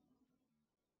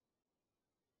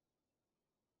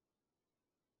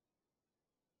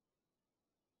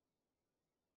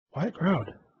 Quiet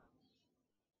crowd.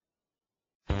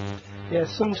 Yeah,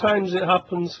 sometimes it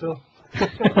happens, Phil.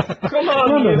 Come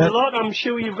on, you lot. I'm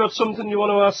sure you've got something you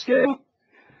want to ask him.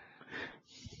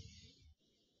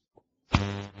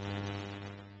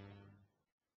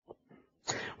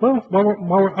 Well,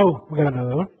 we got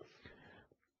another one.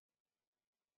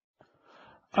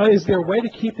 Is there a way to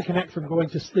keep the Kinect from going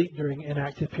to sleep during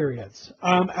inactive periods?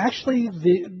 Actually,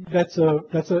 that's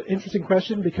an interesting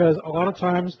question, because a lot of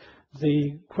times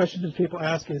the question that people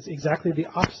ask is exactly the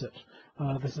opposite.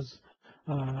 This is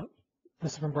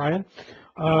from Brian.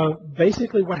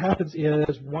 Basically, what happens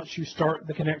is once you start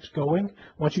the Kinect going,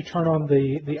 once you turn on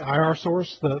the IR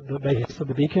source,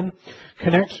 the beacon,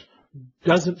 Kinect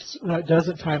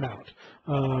doesn't time out,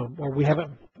 or we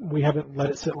haven't let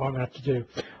it sit long enough to do.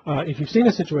 If you've seen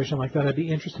a situation like that, I'd be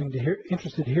interested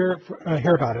to hear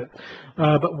about it.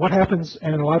 But what happens,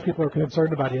 and a lot of people are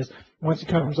concerned about, is once it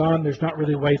comes on, there's not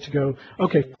really a way to go,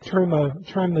 okay, turn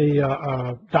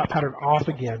the dot pattern off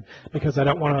again, because I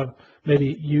don't want to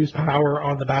maybe use power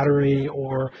on the battery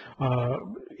or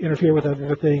interfere with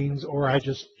other things, or I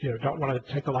just don't want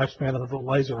to take the lifespan of the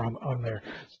laser on there.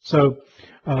 So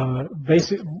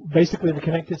basically the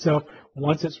Kinect itself,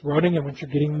 once it's running and once you're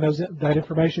getting that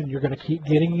information, you're going to keep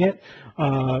getting it.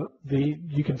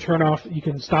 You can turn off, you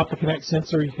can stop the Kinect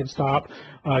sensor, you can stop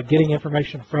getting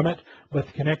information from it, but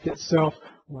the Kinect itself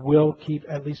will keep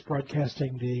at least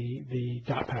broadcasting the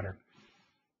dot pattern.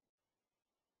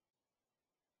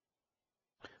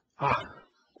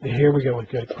 Here we go with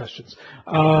good questions.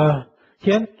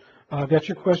 Ken, I've got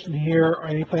your question here. Are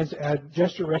any plans to add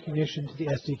gesture recognition to the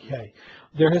SDK?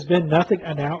 There has been nothing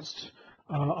announced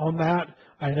on that.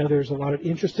 I know there's a lot of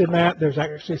interest in that. There's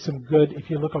actually some good, if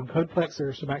you look on Codeplex,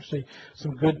 there's actually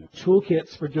some good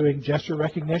toolkits for doing gesture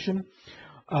recognition.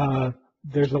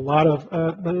 There's a lot of,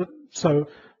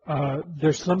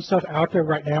 there's some stuff out there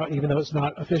right now, even though it's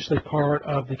not officially part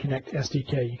of the Kinect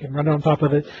SDK. You can run on top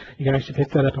of it. You can actually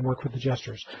pick that up and work with the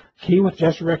gestures. Key with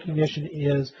gesture recognition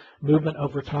is movement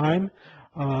over time.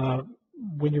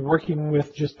 When you're working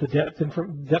with just the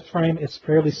depth frame, it's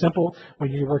fairly simple.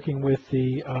 When you're working with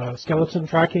the skeleton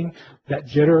tracking, that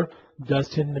jitter does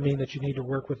tend to mean that you need to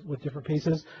work with different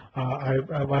pieces.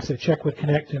 Like I said, check with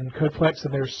Kinect and Codeplex,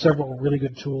 and there's several really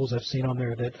good tools I've seen on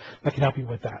there that can help you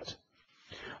with that.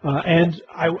 And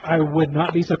I would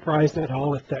not be surprised at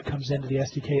all if that comes into the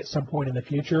SDK at some point in the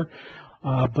future.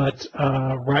 But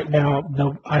right now,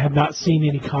 no, I have not seen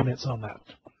any comments on that.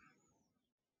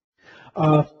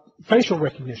 Facial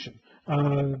recognition.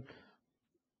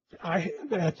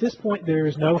 At this point, there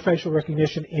is no facial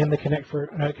recognition in the Kinect for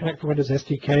Windows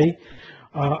SDK.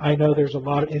 I know there's a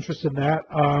lot of interest in that.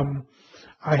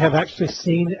 I have actually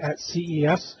seen at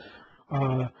CES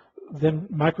then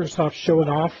Microsoft showing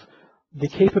off the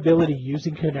capability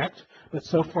using Kinect, but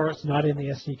so far it's not in the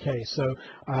SDK. So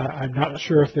I'm not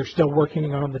sure if they're still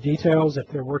working on the details, if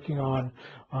they're working on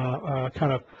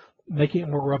kind of making it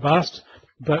more robust.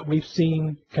 But we've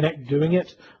seen Kinect doing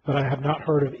it, but I have not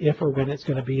heard of if or when it's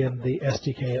going to be in the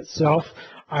SDK itself.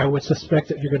 I would suspect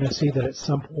that you're going to see that at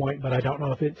some point, but I don't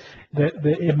know if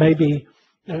it may be.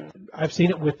 I've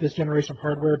seen it with this generation of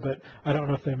hardware, but I don't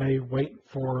know if they may wait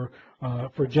for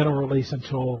general release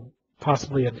until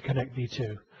possibly a Kinect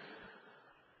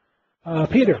V2.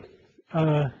 Peter,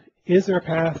 is there a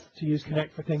path to use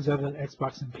Kinect for things other than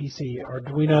Xbox and PC? Or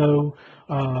do we know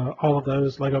all of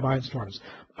those Lego Mindstorms?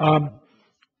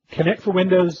 Kinect for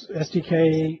Windows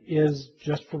SDK is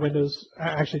just for Windows,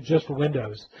 actually just for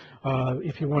Windows.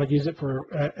 If you want to use it for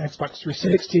Xbox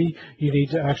 360, you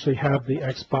need to actually have the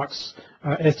Xbox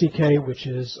SDK, which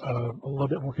is a little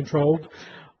bit more controlled.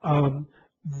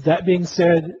 That being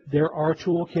said, there are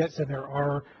toolkits and there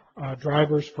are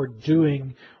drivers for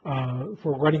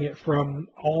running it from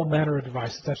all manner of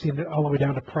devices. I've seen it all the way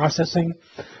down to processing.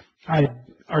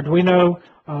 Arduino,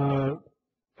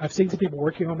 I've seen some people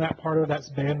working on that part of that's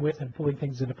bandwidth and pulling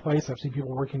things into place. I've seen people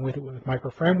working with it with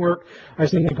Micro Framework. I've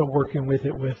seen people working with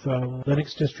it with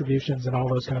Linux distributions and all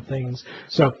those kind of things.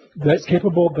 So that's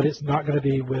capable, but it's not going to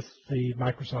be with the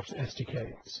Microsoft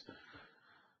SDKs.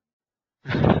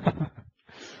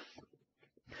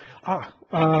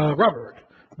 Robert,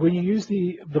 when you use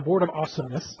the board of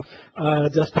awesomeness,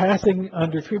 does passing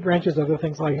under tree branches, other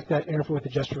things like that, interfere with the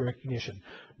gesture recognition?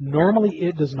 Normally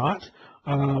it does not.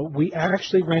 We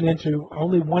actually ran into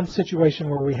only one situation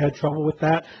where we had trouble with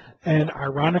that, and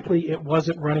ironically, it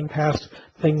wasn't running past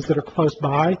things that are close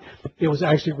by. It was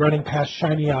actually running past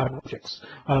shiny objects.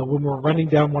 When we were running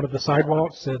down one of the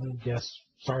sidewalks, and yes,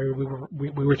 sorry, we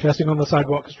were testing on the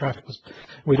sidewalk because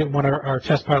we didn't want our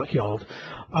test pilot killed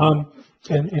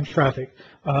in traffic.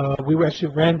 We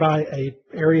actually ran by a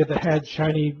area that had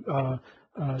shiny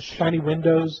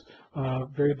windows,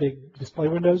 very big display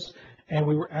windows, and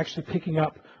we were actually picking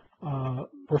up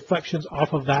reflections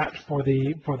off of that for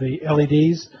the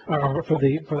LEDs or for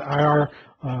the IR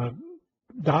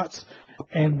dots,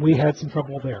 and we had some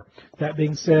trouble there. That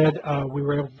being said, we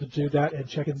were able to do that and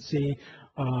check and see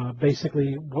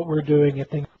basically what we're doing. If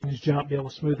things jump, be able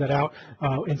to smooth that out.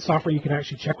 In software, you can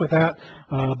actually check with that,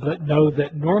 but know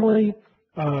that normally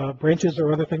branches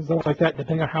or other things like that,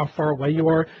 depending on how far away you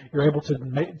are, you're able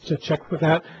to check with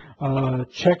that.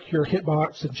 Check your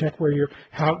hitbox and check where your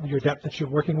depth that you're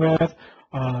working with.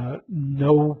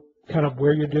 Know kind of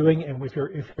where you're doing, and if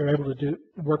you're able to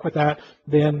work with that,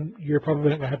 then you're probably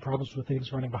not going to have problems with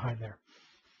things running behind there.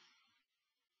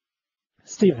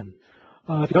 Stephen,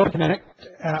 if you have a Kinect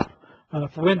app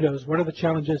for Windows, what are the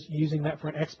challenges using that for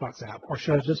an Xbox app? Or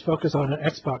should I just focus on an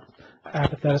Xbox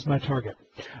app if that is my target?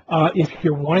 If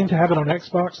you're wanting to have it on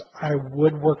Xbox, I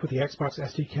would work with the Xbox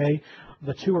SDK.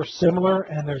 The two are similar,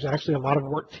 and there's actually a lot of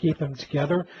work to keep them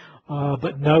together.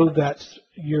 But know that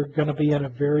you're going to be in a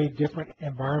very different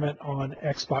environment on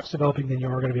Xbox developing than you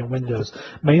are going to be on Windows,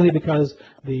 mainly because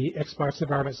the Xbox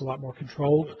environment is a lot more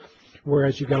controlled,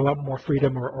 whereas you've got a lot more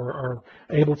freedom or are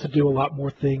able to do a lot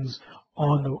more things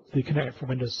on the Kinect for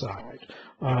Windows side.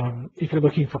 If you're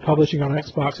looking for publishing on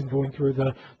Xbox and going through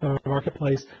the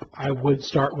marketplace, I would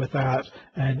start with that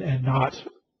and not.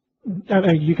 I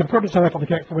mean, you can prototype on the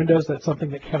Kinect for Windows. That's something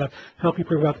that kind of help you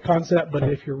prove out the concept. But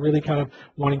if you're really kind of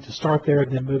wanting to start there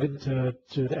and then move it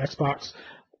to the Xbox,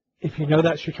 if you know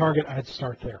that's your target, I'd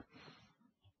start there.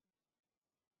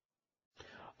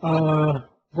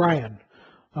 Brian,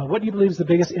 what do you believe is the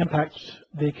biggest impact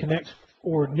the Kinect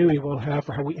or NUI will have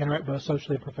for how we interact both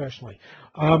socially and professionally?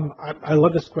 I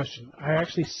love this question. I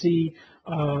actually see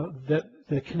that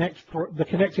the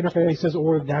Kinect interfaces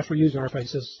or natural user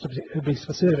interfaces, to be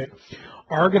specific,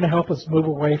 are going to help us move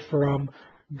away from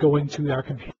going to our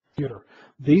computer.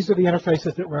 These are the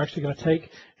interfaces that we're actually going to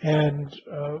take, and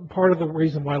part of the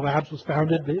reason why Labs was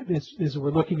founded is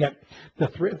we're looking at the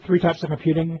three types of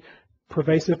computing: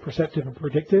 pervasive, perceptive, and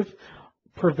predictive.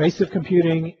 Pervasive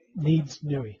computing needs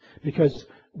NUI because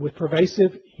with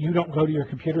pervasive, you don't go to your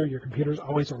computer's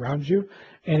always around you,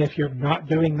 and if you're not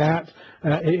doing that,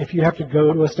 if you have to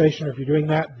go to a station or if you're doing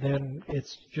that, then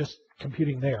it's just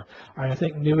computing there. I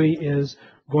think NUI is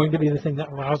going to be the thing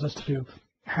that allows us to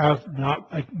have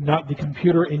not the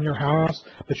computer in your house,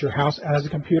 but your house as a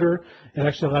computer. It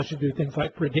actually allows you to do things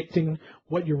like predicting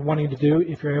what you're wanting to do.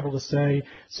 If you're able to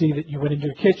see that you went into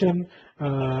your kitchen,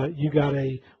 you got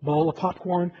a bowl of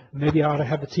popcorn, maybe I ought to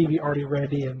have the TV already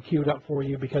ready and queued up for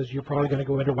you because you're probably going to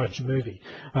go in to watch a movie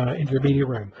in your media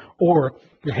room. Or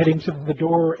you're heading to the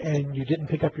door and you didn't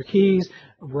pick up your keys,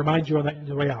 remind you on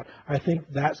the way out. I think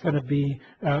that's going to be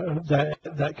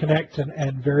that Kinect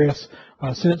and various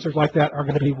sensors like that are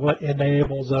going to be what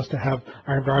enables us to have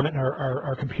our environment and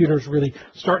our computers really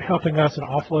start helping us and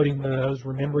offloading those,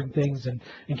 remembering things and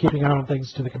keeping an eye on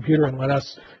things to the computer, and let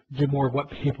us do more of what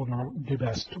people do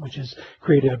best, which is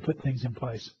creative and put things in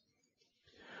place.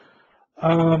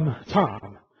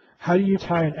 Tom, how do you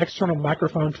tie an external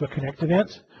microphone to a Kinect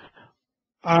event?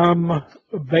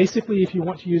 Basically, if you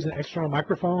want to use an external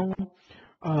microphone,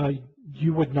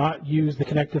 you would not use the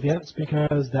Kinect events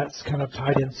because that's kind of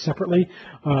tied in separately.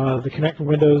 The Kinect for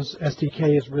Windows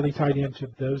SDK is really tied into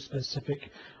those specific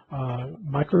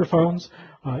microphones.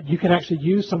 You can actually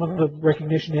use some of the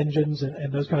recognition engines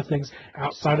and those kind of things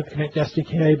outside of the Kinect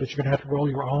SDK, but you're going to have to roll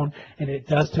your own, and it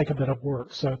does take a bit of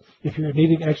work. So if you're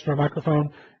needing extra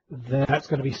microphone, that's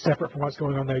going to be separate from what's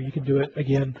going on there. You can do it,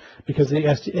 again, because it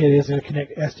is a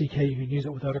Kinect SDK. You can use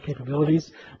it with other capabilities,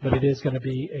 but it is going to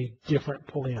be a different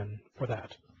pull-in for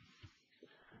that.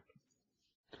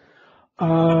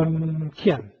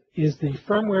 Ken, is the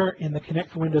firmware in the Kinect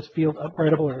for Windows field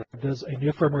upgradable, or does a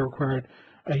new firmware require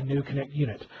a new Kinect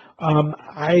unit?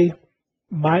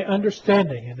 My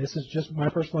understanding, and this is just my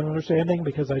personal understanding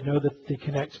because I know that the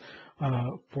Kinect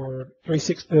for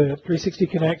 360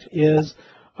 Kinect is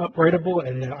upgradable,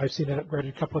 and I've seen it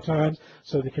upgraded a couple of times.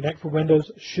 So the Kinect for Windows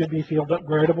should be field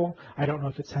upgradable. I don't know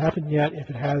if it's happened yet. If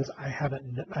it has, I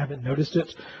haven't noticed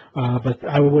it, but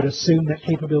I would assume that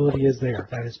capability is there.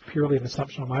 That is purely an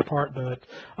assumption on my part, but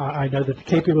I know that the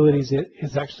capability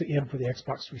is actually in for the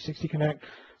Xbox 360 Kinect.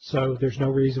 So there's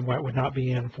no reason why it would not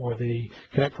be in for the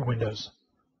Kinect for Windows.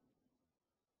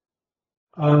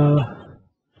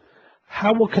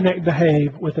 How will Kinect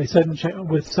behave with a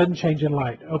sudden change in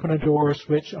light? Open a door,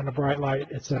 switch on a bright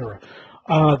light, etc.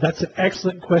 That's an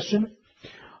excellent question.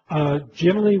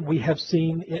 Generally, we have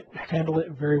seen it handle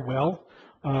it very well.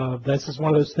 This is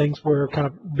one of those things where kind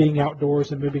of being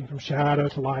outdoors and moving from shadow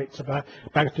to light to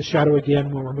back to shadow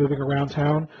again when we're moving around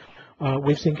town.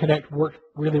 We've seen Kinect work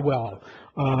really well.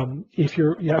 If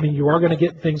you're, I mean, you are going to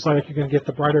get things like you're going to get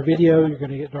the brighter video, you're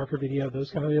going to get darker video, those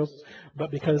kind of deals.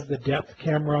 But because the depth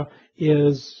camera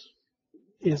is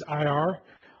IR,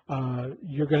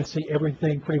 you're going to see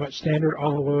everything pretty much standard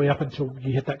all the way up until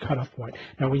you hit that cutoff point.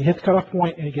 Now, when you hit the cutoff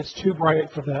point and it gets too bright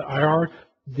for the IR,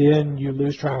 then you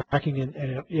lose tracking and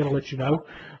it'll let you know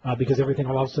because everything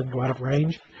will all of a sudden go out of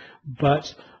range.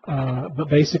 But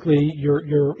basically,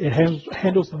 it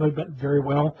handles the movement very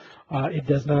well. It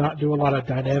does not do a lot of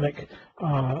dynamic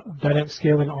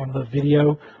scaling on the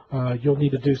video. You'll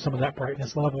need to do some of that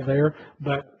brightness level there,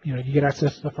 but you get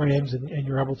access to the frames and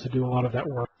you're able to do a lot of that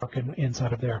work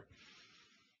inside of there.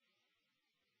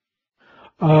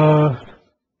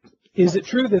 Is it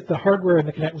true that the hardware in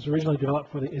the Kinect was originally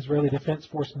developed for the Israeli Defense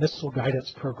Force missile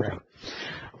guidance program?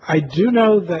 I do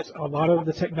know that a lot of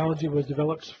the technology was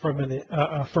developed from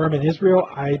a firm in Israel.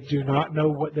 I do not know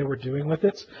what they were doing with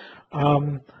it.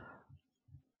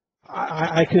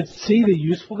 I could see the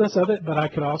usefulness of it, but I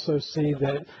could also see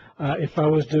that if I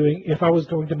was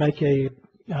going to make a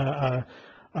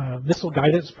missile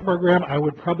guidance program, I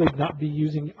would probably not be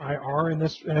using IR in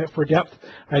this for depth.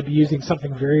 I'd be using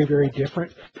something very, very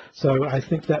different. So I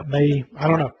think that I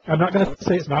don't know. I'm not going to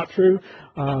say it's not true,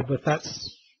 but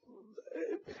that's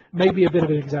maybe a bit of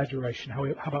an exaggeration. How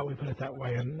about we put it that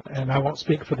way? And I won't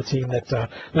speak for the team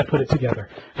that put it together.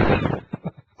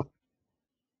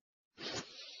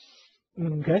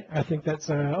 Okay, I think that's,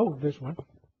 oh, there's one.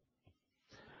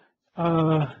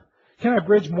 Can I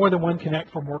bridge more than one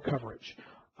Kinect for more coverage?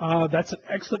 That's an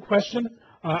excellent question.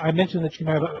 I mentioned that you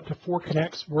can have up to 4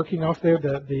 Kinects working off there.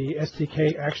 The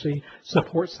SDK actually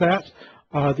supports that.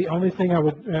 The only thing I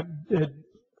would,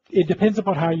 it depends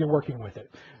upon how you're working with it.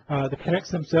 The Kinects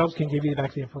themselves can give you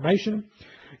back the information.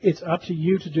 It's up to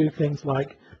you to do things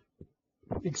like,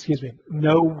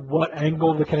 know what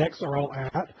angle the Kinects are all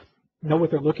at, know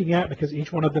what they're looking at, because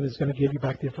each one of them is going to give you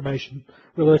back the information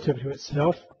relative to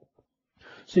itself.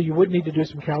 So you would need to do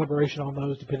some calibration on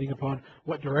those depending upon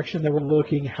what direction they were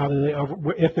looking, how they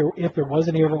if there was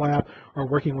any overlap, or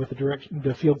working with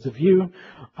the fields of view,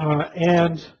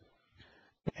 and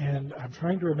I'm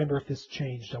trying to remember if this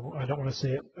changed. I don't want to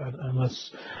say it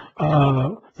unless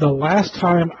the last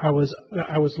time I was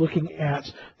looking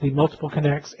at the multiple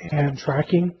Kinects and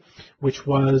tracking, which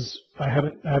was I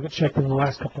haven't checked in the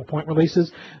last couple of point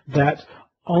releases, that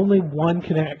only one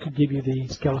Kinect could give you the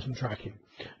skeleton tracking.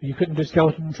 You couldn't do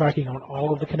skeleton tracking on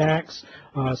all of the Kinects,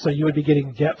 so you would be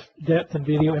getting depth and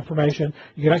video information.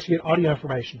 You could actually get audio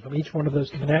information from each one of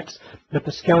those Kinects, but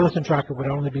the skeleton tracker would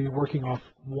only be working off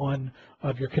one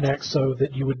of your Kinects, so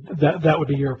that that would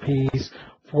be your piece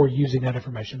for using that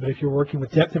information. But if you're working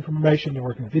with depth information, you're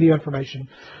working with video information,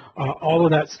 all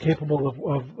of that's capable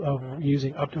of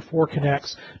using up to 4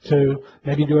 Kinects to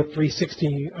maybe do a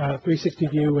 360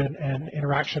 view and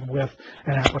interaction with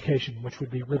an application, which would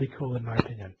be really cool in my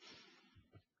opinion.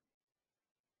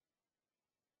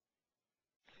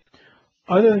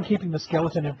 Other than keeping the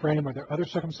skeleton in frame, are there other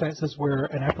circumstances where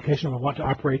an application will want to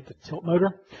operate the tilt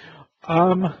motor?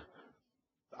 I'll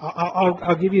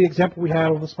give you the example we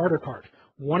had on the Smarter Cart.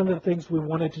 One of the things we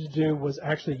wanted to do was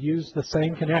actually use the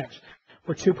same Kinect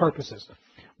for 2 purposes.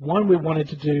 One, we wanted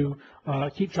to do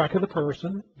keep track of the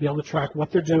person, be able to track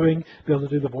what they're doing, be able to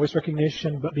do the voice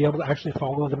recognition, but be able to actually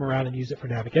follow them around and use it for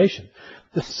navigation.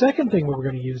 The second thing we were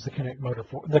going to use the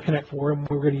Kinect for, and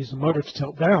we were going to use the motor to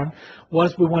tilt down,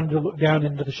 was we wanted to look down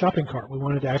into the shopping cart. We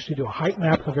wanted to actually do a height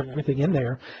map of everything in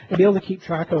there and be able to keep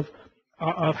track of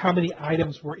how many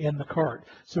items were in the cart.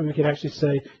 So we could actually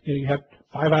say, you have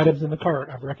 5 items in the cart.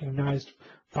 I've recognized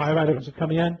 5 items have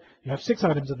come in. You have 6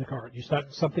 items in the cart. You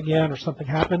start something in or something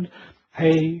happened.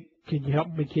 Hey, can you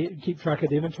help me keep track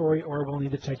of the inventory, or we'll need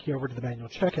to take you over to the manual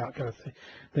checkout kind of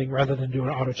thing rather than do an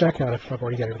auto checkout if I've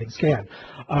already got everything scanned.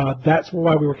 That's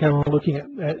why we were kind of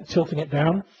looking at tilting it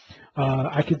down.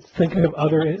 I could think of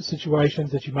other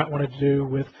situations that you might want to do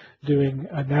with doing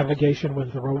a navigation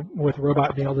with the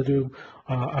robot, being able to do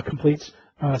a complete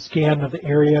scan of the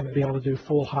area and be able to do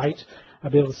full height. I'll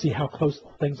be able to see how close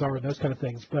things are and those kind of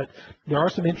things. But there are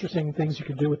some interesting things you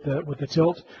can do with the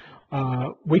tilt.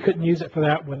 We couldn't use it for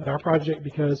that with our project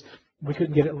because we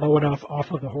couldn't get it low enough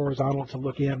off of the horizontal to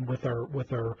look in with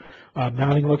our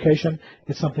mounting location.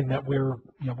 It's something that we were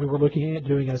looking at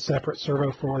doing a separate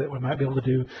servo for that we might be able to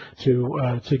do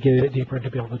to get it deeper and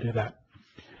to be able to do that.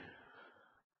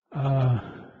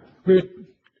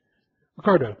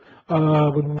 Ricardo,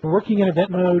 when we're working in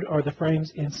event mode, are the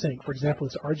frames in sync? For example,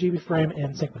 is the RGB frame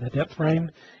in sync with the depth frame?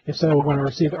 If so, when I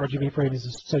receive the RGB frame, is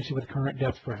associated with the current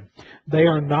depth frame? They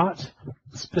are not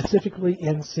specifically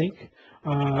in sync.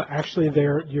 Actually,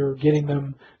 you're getting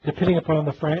them depending upon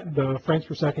the frames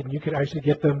per second. You could actually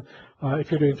get them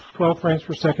if you're doing 12 frames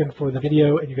per second for the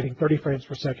video and you're getting 30 frames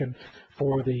per second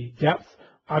for the depth.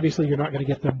 Obviously, you're not going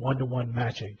to get them one-to-one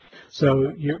matching.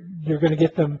 So you're going to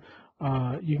get them.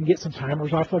 You can get some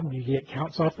timers off of them. You get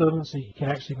counts off of them, so you can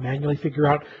actually manually figure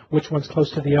out which one's close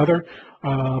to the other.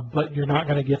 But you're not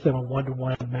going to get them a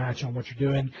one-to-one match on what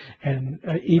you're doing. And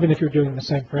even if you're doing the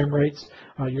same frame rates,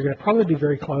 you're going to probably be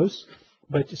very close,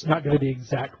 but it's not going to be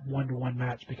exact one-to-one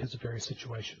match because of various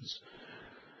situations.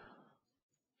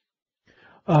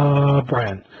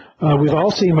 Brian, we've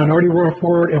all seen Minority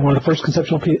Report, and one of the first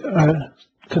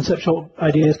conceptual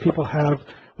ideas people have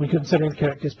when considering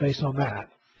Kinect is based on that.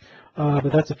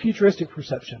 But that's a futuristic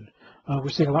perception. We're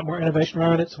seeing a lot more innovation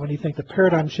around it. So when do you think the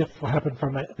paradigm shift will happen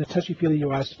from the touchy-feely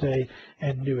UIs today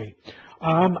and NUI?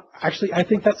 Actually, I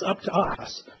think that's up to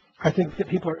us. I think that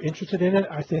people are interested in it.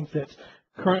 I think that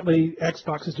currently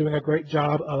Xbox is doing a great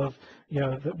job of,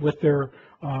 with their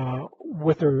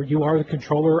UR, the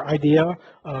controller idea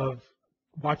of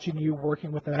watching you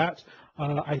working with that.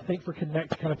 I think for Kinect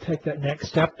to kind of take that next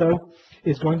step, though,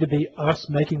 is going to be us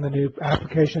making the new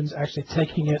applications, actually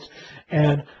taking it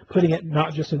and putting it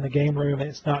not just in the game room.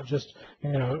 It's not just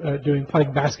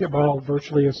playing basketball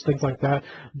virtually or things like that,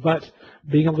 but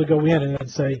being able to go in and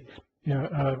say,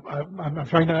 I'm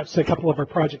trying not to say a couple of our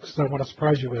projects because I want to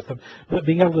surprise you with them, but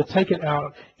being able to take it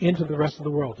out into the rest of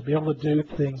the world, to be able to do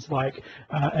things like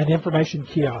an information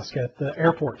kiosk at the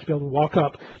airport, to be able to walk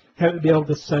up, be able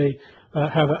to say,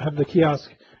 have the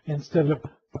kiosk, instead of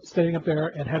standing up there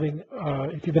and having,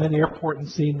 if you've been in the airport and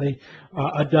seen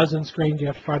a dozen screens, you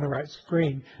have to find the right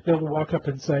screen, be able to walk up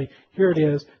and say, here it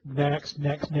is, next,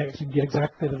 next, next, and get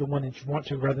exactly to the one that you want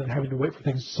to, rather than having to wait for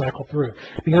things to cycle through.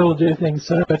 Being able to do things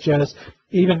such as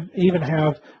even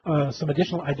have some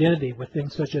additional identity with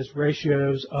things such as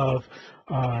ratios of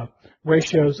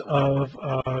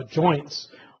joints,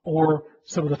 or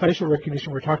some of the facial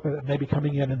recognition we're talking about that may be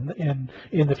coming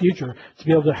in the future, to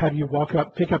be able to have you walk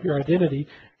up, pick up your identity,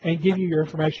 and give you your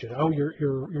information. Oh,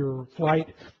 your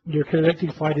flight, your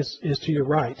connecting flight is to your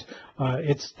right.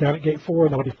 It's down at gate 4.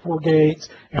 There'll be 4 gates.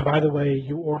 And by the way,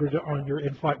 you ordered on your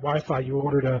in-flight Wi-Fi, you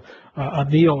ordered a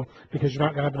meal because you're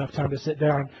not going to have enough time to sit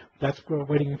down. That's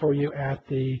waiting for you at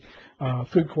the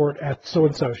food court at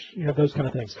so-and-so, those kind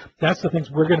of things. That's the things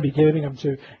we're going to be giving them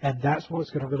to, and that's what's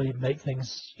going to really make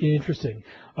things interesting.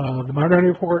 The Minority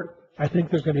Report, I think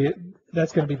that's going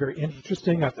to be very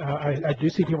interesting. I do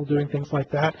see people doing things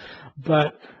like that,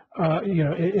 but you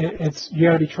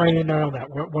got to be trained on that.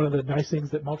 One of the nice things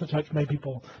that multi-touch made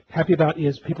people happy about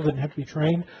is people didn't have to be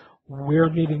trained. We're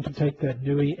needing to take that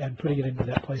NUI and putting it into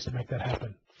that place to make that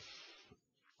happen.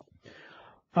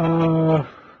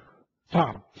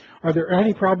 Tom, are there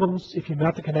any problems if you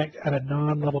mount the Kinect at a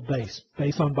non-level base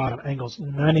on bottom, angles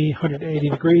 90, 180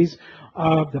 degrees?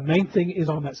 The main thing is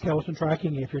on that skeleton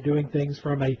tracking if you're doing things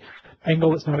from an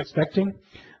angle it's not expecting.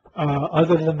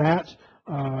 Other than that,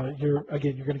 you're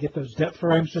going to get those depth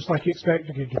frames just like you expect.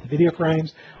 You're going to get the video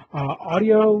frames.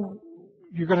 Audio,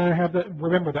 you're going to have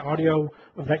remember the audio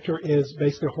vector is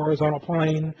basically a horizontal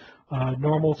plane,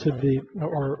 normal to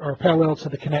or parallel to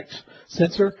the Kinect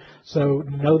sensor. So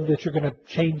know that you're going to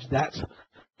change that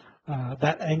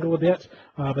angle a bit,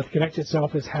 but the Kinect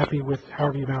itself is happy with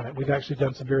however you mount it. We've actually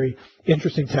done some very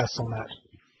interesting tests on that.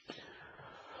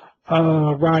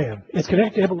 Ryan, is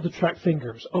Kinect able to track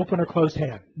fingers, open or closed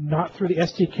hand? Not through the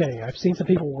SDK. I've seen some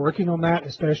people working on that,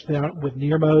 especially with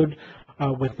near mode,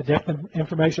 with the depth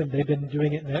information. They've been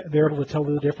doing it, and they're able to tell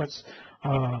the difference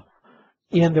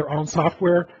in their own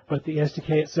software, but the SDK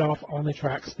itself only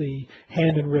tracks the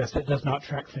hand and wrist. It does not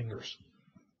track fingers.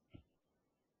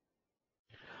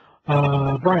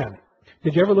 Brian,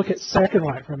 did you ever look at Second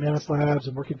Light from MS Labs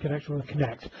and work in connection with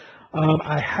Kinect?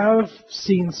 I have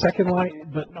seen Second Light,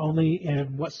 but only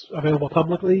in what's available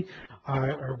publicly. I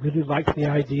really liked the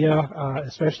idea,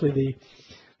 especially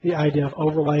the idea of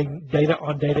overlaying data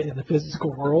on data in the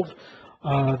physical world.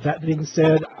 That being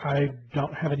said, I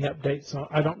don't have any updates on.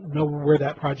 I don't know where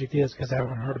that project is because I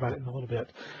haven't heard about it in a little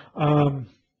bit.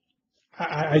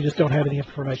 I just don't have any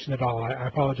information at all. I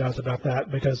apologize about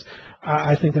that because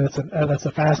I think that's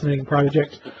a fascinating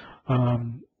project.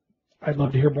 I'd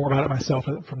love to hear more about it myself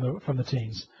from the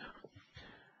teams.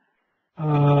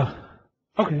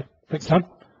 Okay, thanks, Tom.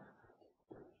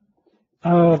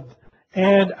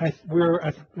 And I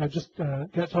just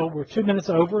got told we're 2 minutes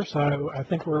over, so I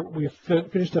think we've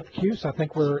finished up the queue, so I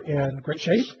think we're in great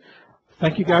shape.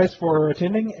 Thank you guys for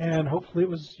attending, and hopefully it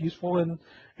was useful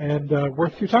and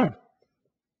worth your time.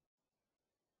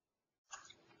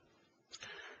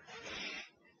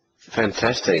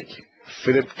 Fantastic,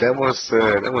 Philip. That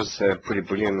was pretty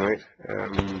brilliant, right?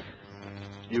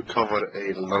 You covered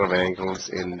a lot of angles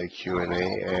in the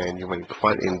Q&A, and you went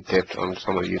quite in depth on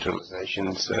some of the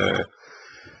utilizations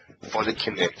for the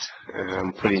Kinect.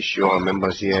 I'm pretty sure our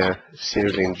members here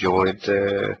seriously enjoyed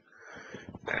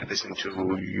listening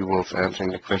to you both answering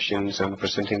the questions and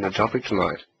presenting the topic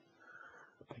tonight.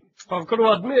 I've got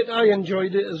to admit, I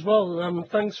enjoyed it as well.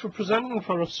 Thanks for presenting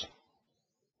for us.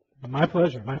 My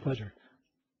pleasure, my pleasure.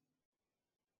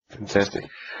 Fantastic.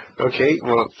 Okay,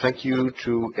 well, thank you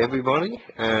to everybody.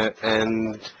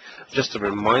 And just a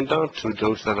reminder to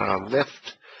those that are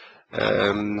left,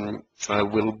 I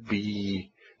will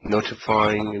be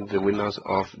notifying the winners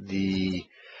of the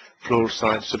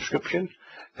Pluralsight subscription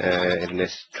in the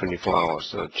next 24 hours.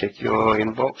 So check your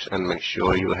inbox and make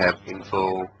sure you have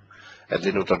info at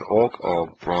lidnug.org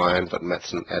or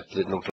brian.madsen@lidnug.org.